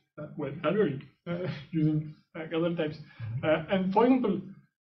types gradually using gradual types. And for example,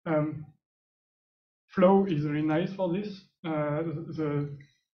 Flow is very nice for this. It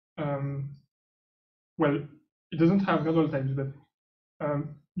doesn't have gradual types, but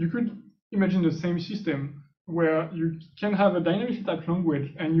you could imagine the same system where you can have a dynamically typed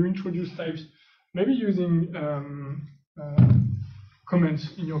language and you introduce types, maybe using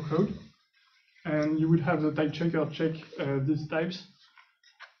comments in your code, and you would have the type checker check these types.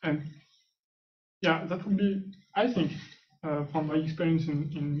 And yeah, that would be, I think, from my experience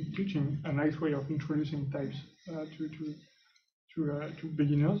in teaching, a nice way of introducing types to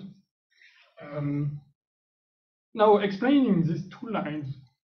beginners. Now, explaining these two lines,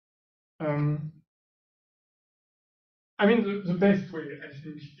 the best way, I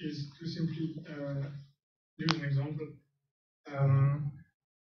think, is to simply use an example.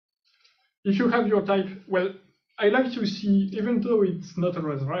 If you have your type, I like to see, even though it's not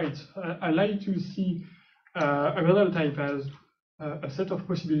always right, I like to see a gradual type as a set of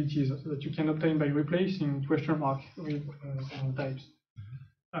possibilities that you can obtain by replacing question mark with several types.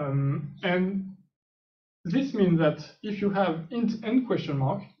 And this means that if you have int and question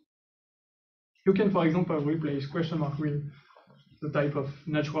mark, you can, for example, replace question mark with the type of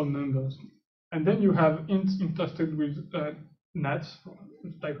natural numbers. And then you have int intersected with nats,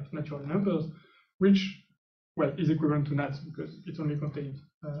 the type of natural numbers, which, is equivalent to nats because it only contains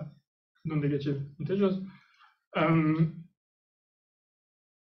non-negative integers.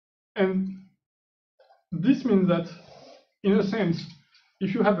 And this means that, in a sense,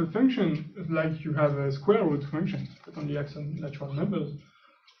 if you have a function like you have a square root function that only acts on natural numbers,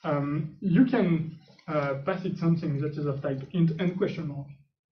 you can pass it something that is of type int and question mark,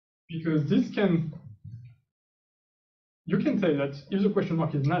 because you can say that if the question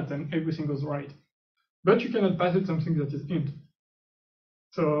mark is nat, then everything goes right, but you cannot pass it something that is int.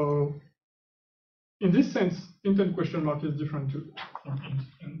 So in this sense, int and question mark is different from int.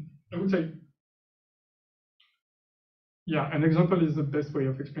 And I would say, an example is the best way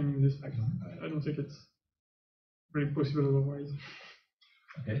of explaining this fact. I don't think it's really possible otherwise.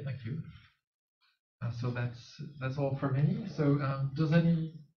 Okay, thank you. So that's all for me. So does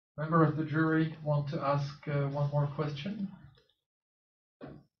any member of the jury want to ask one more question?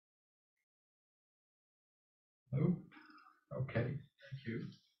 No? Okay, thank you.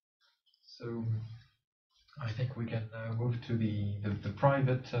 So I think we can move to the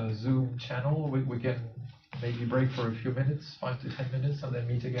private Zoom channel. We can maybe break for a few minutes, 5 to 10 minutes, and then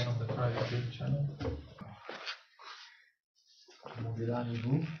meet again on the private Zoom channel. candidat à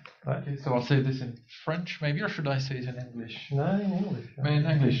nouveau. Okay, so I'll say this in French, maybe, or should I say it in English? No, in English. In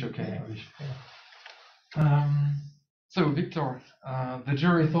English, okay, English. So, Victor, the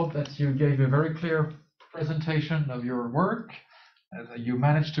jury thought that you gave a very clear presentation of your work, and that you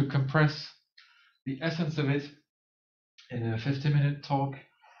managed to compress the essence of it in a 50-minute talk,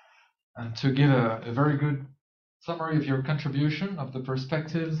 and to give a very good summary of your contribution, of the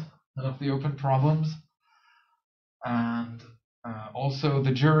perspectives, and of the open problems. And also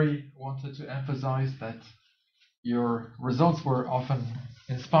the jury wanted to emphasize that your results were often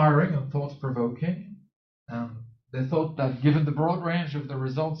inspiring and thought-provoking. They thought that given the broad range of the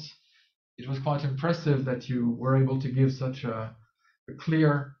results, it was quite impressive that you were able to give such a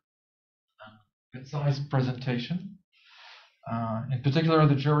clear and concise presentation. In particular,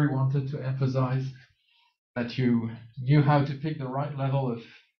 the jury wanted to emphasize that you knew how to pick the right level of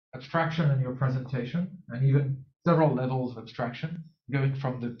abstraction in your presentation, and even several levels of abstraction, going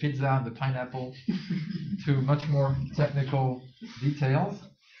from the pizza and the pineapple to much more technical details.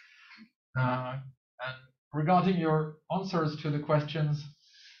 And regarding your answers to the questions,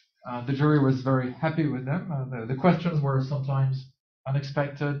 the jury was very happy with them. The questions were sometimes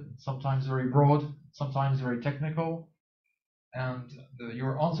unexpected, sometimes very broad, sometimes very technical. And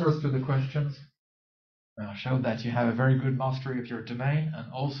your answers to the questions showed that you have a very good mastery of your domain,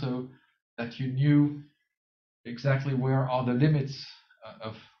 and also that you knew exactly where are the limits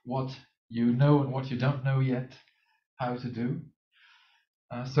of what you know and what you don't know yet how to do.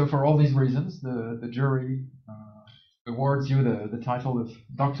 So for all these reasons, the jury awards you the title of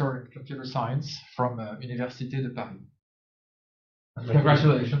Doctor in Computer Science from Université de Paris. And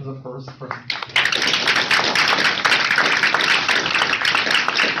congratulations, of course.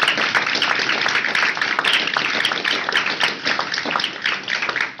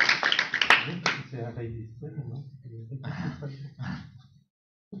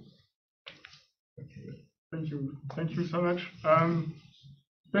 Thank you so much.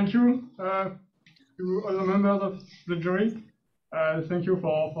 Thank you to all the members of the jury. Thank you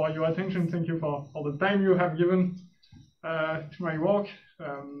for your attention. Thank you for the time you have given to my work.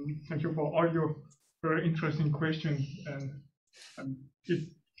 Thank you for all your very interesting questions. And it's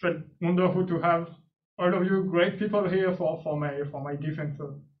wonderful to have all of you great people here for my defense.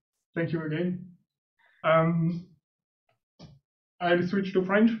 So thank you again. I'll switch to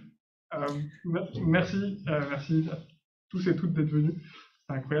French. Merci à tous et toutes d'être venus.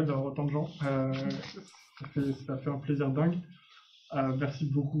 C'est incroyable d'avoir autant de gens. Ça fait un plaisir dingue. Merci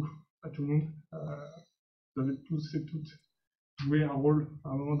beaucoup à tout le monde. Vous avez tous et toutes joué un rôle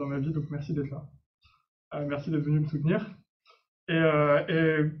à un moment dans ma vie, donc merci d'être là. Merci d'être venu me soutenir.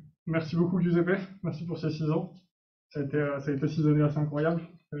 Et merci beaucoup Giuseppe, merci pour ces 6 ans. Ça a été 6 années assez incroyables,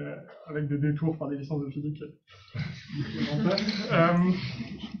 avec des détours par des licences de physique.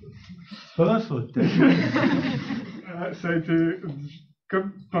 Pas ma faute. Ça a été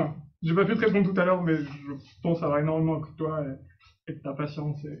comme. Enfin, j'ai pas pu te répondre tout à l'heure, mais je pense avoir énormément appris de toi et de ta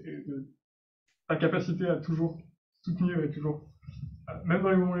patience et de ta capacité à toujours soutenir et toujours, même dans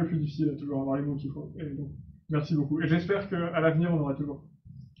les moments les plus difficiles, à toujours avoir les mots qu'il faut. Et donc, merci beaucoup. Et j'espère qu'à l'avenir, on aura toujours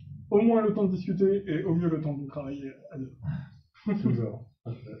au moins le temps de discuter et au mieux le temps de travailler à deux. Toujours.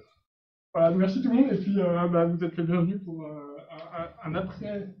 Voilà, merci tout le monde. Et puis, vous êtes les bienvenus pour un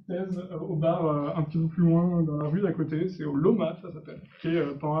après-thèse au bar un petit peu plus loin dans la rue d'à côté. C'est au Loma, ça s'appelle, qui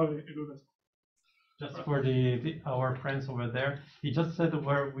est Pan et Lovas. Just for our friends over there, he just said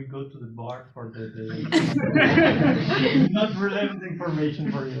where we go to the bar for the not relevant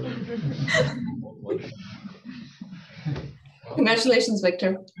information for you. Congratulations,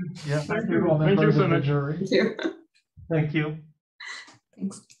 Victor. Yeah, Thank you so much. Thank you. Thank you.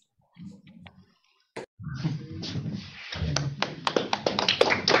 Thanks.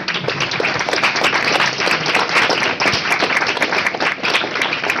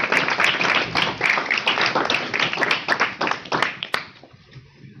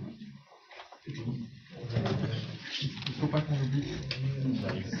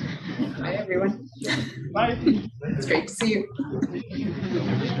 Bye, everyone. Bye. It's great to see you.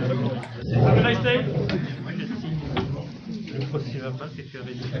 Have a nice day. Le possible pas, c'est que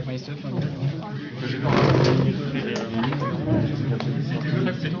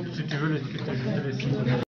si tu veux, le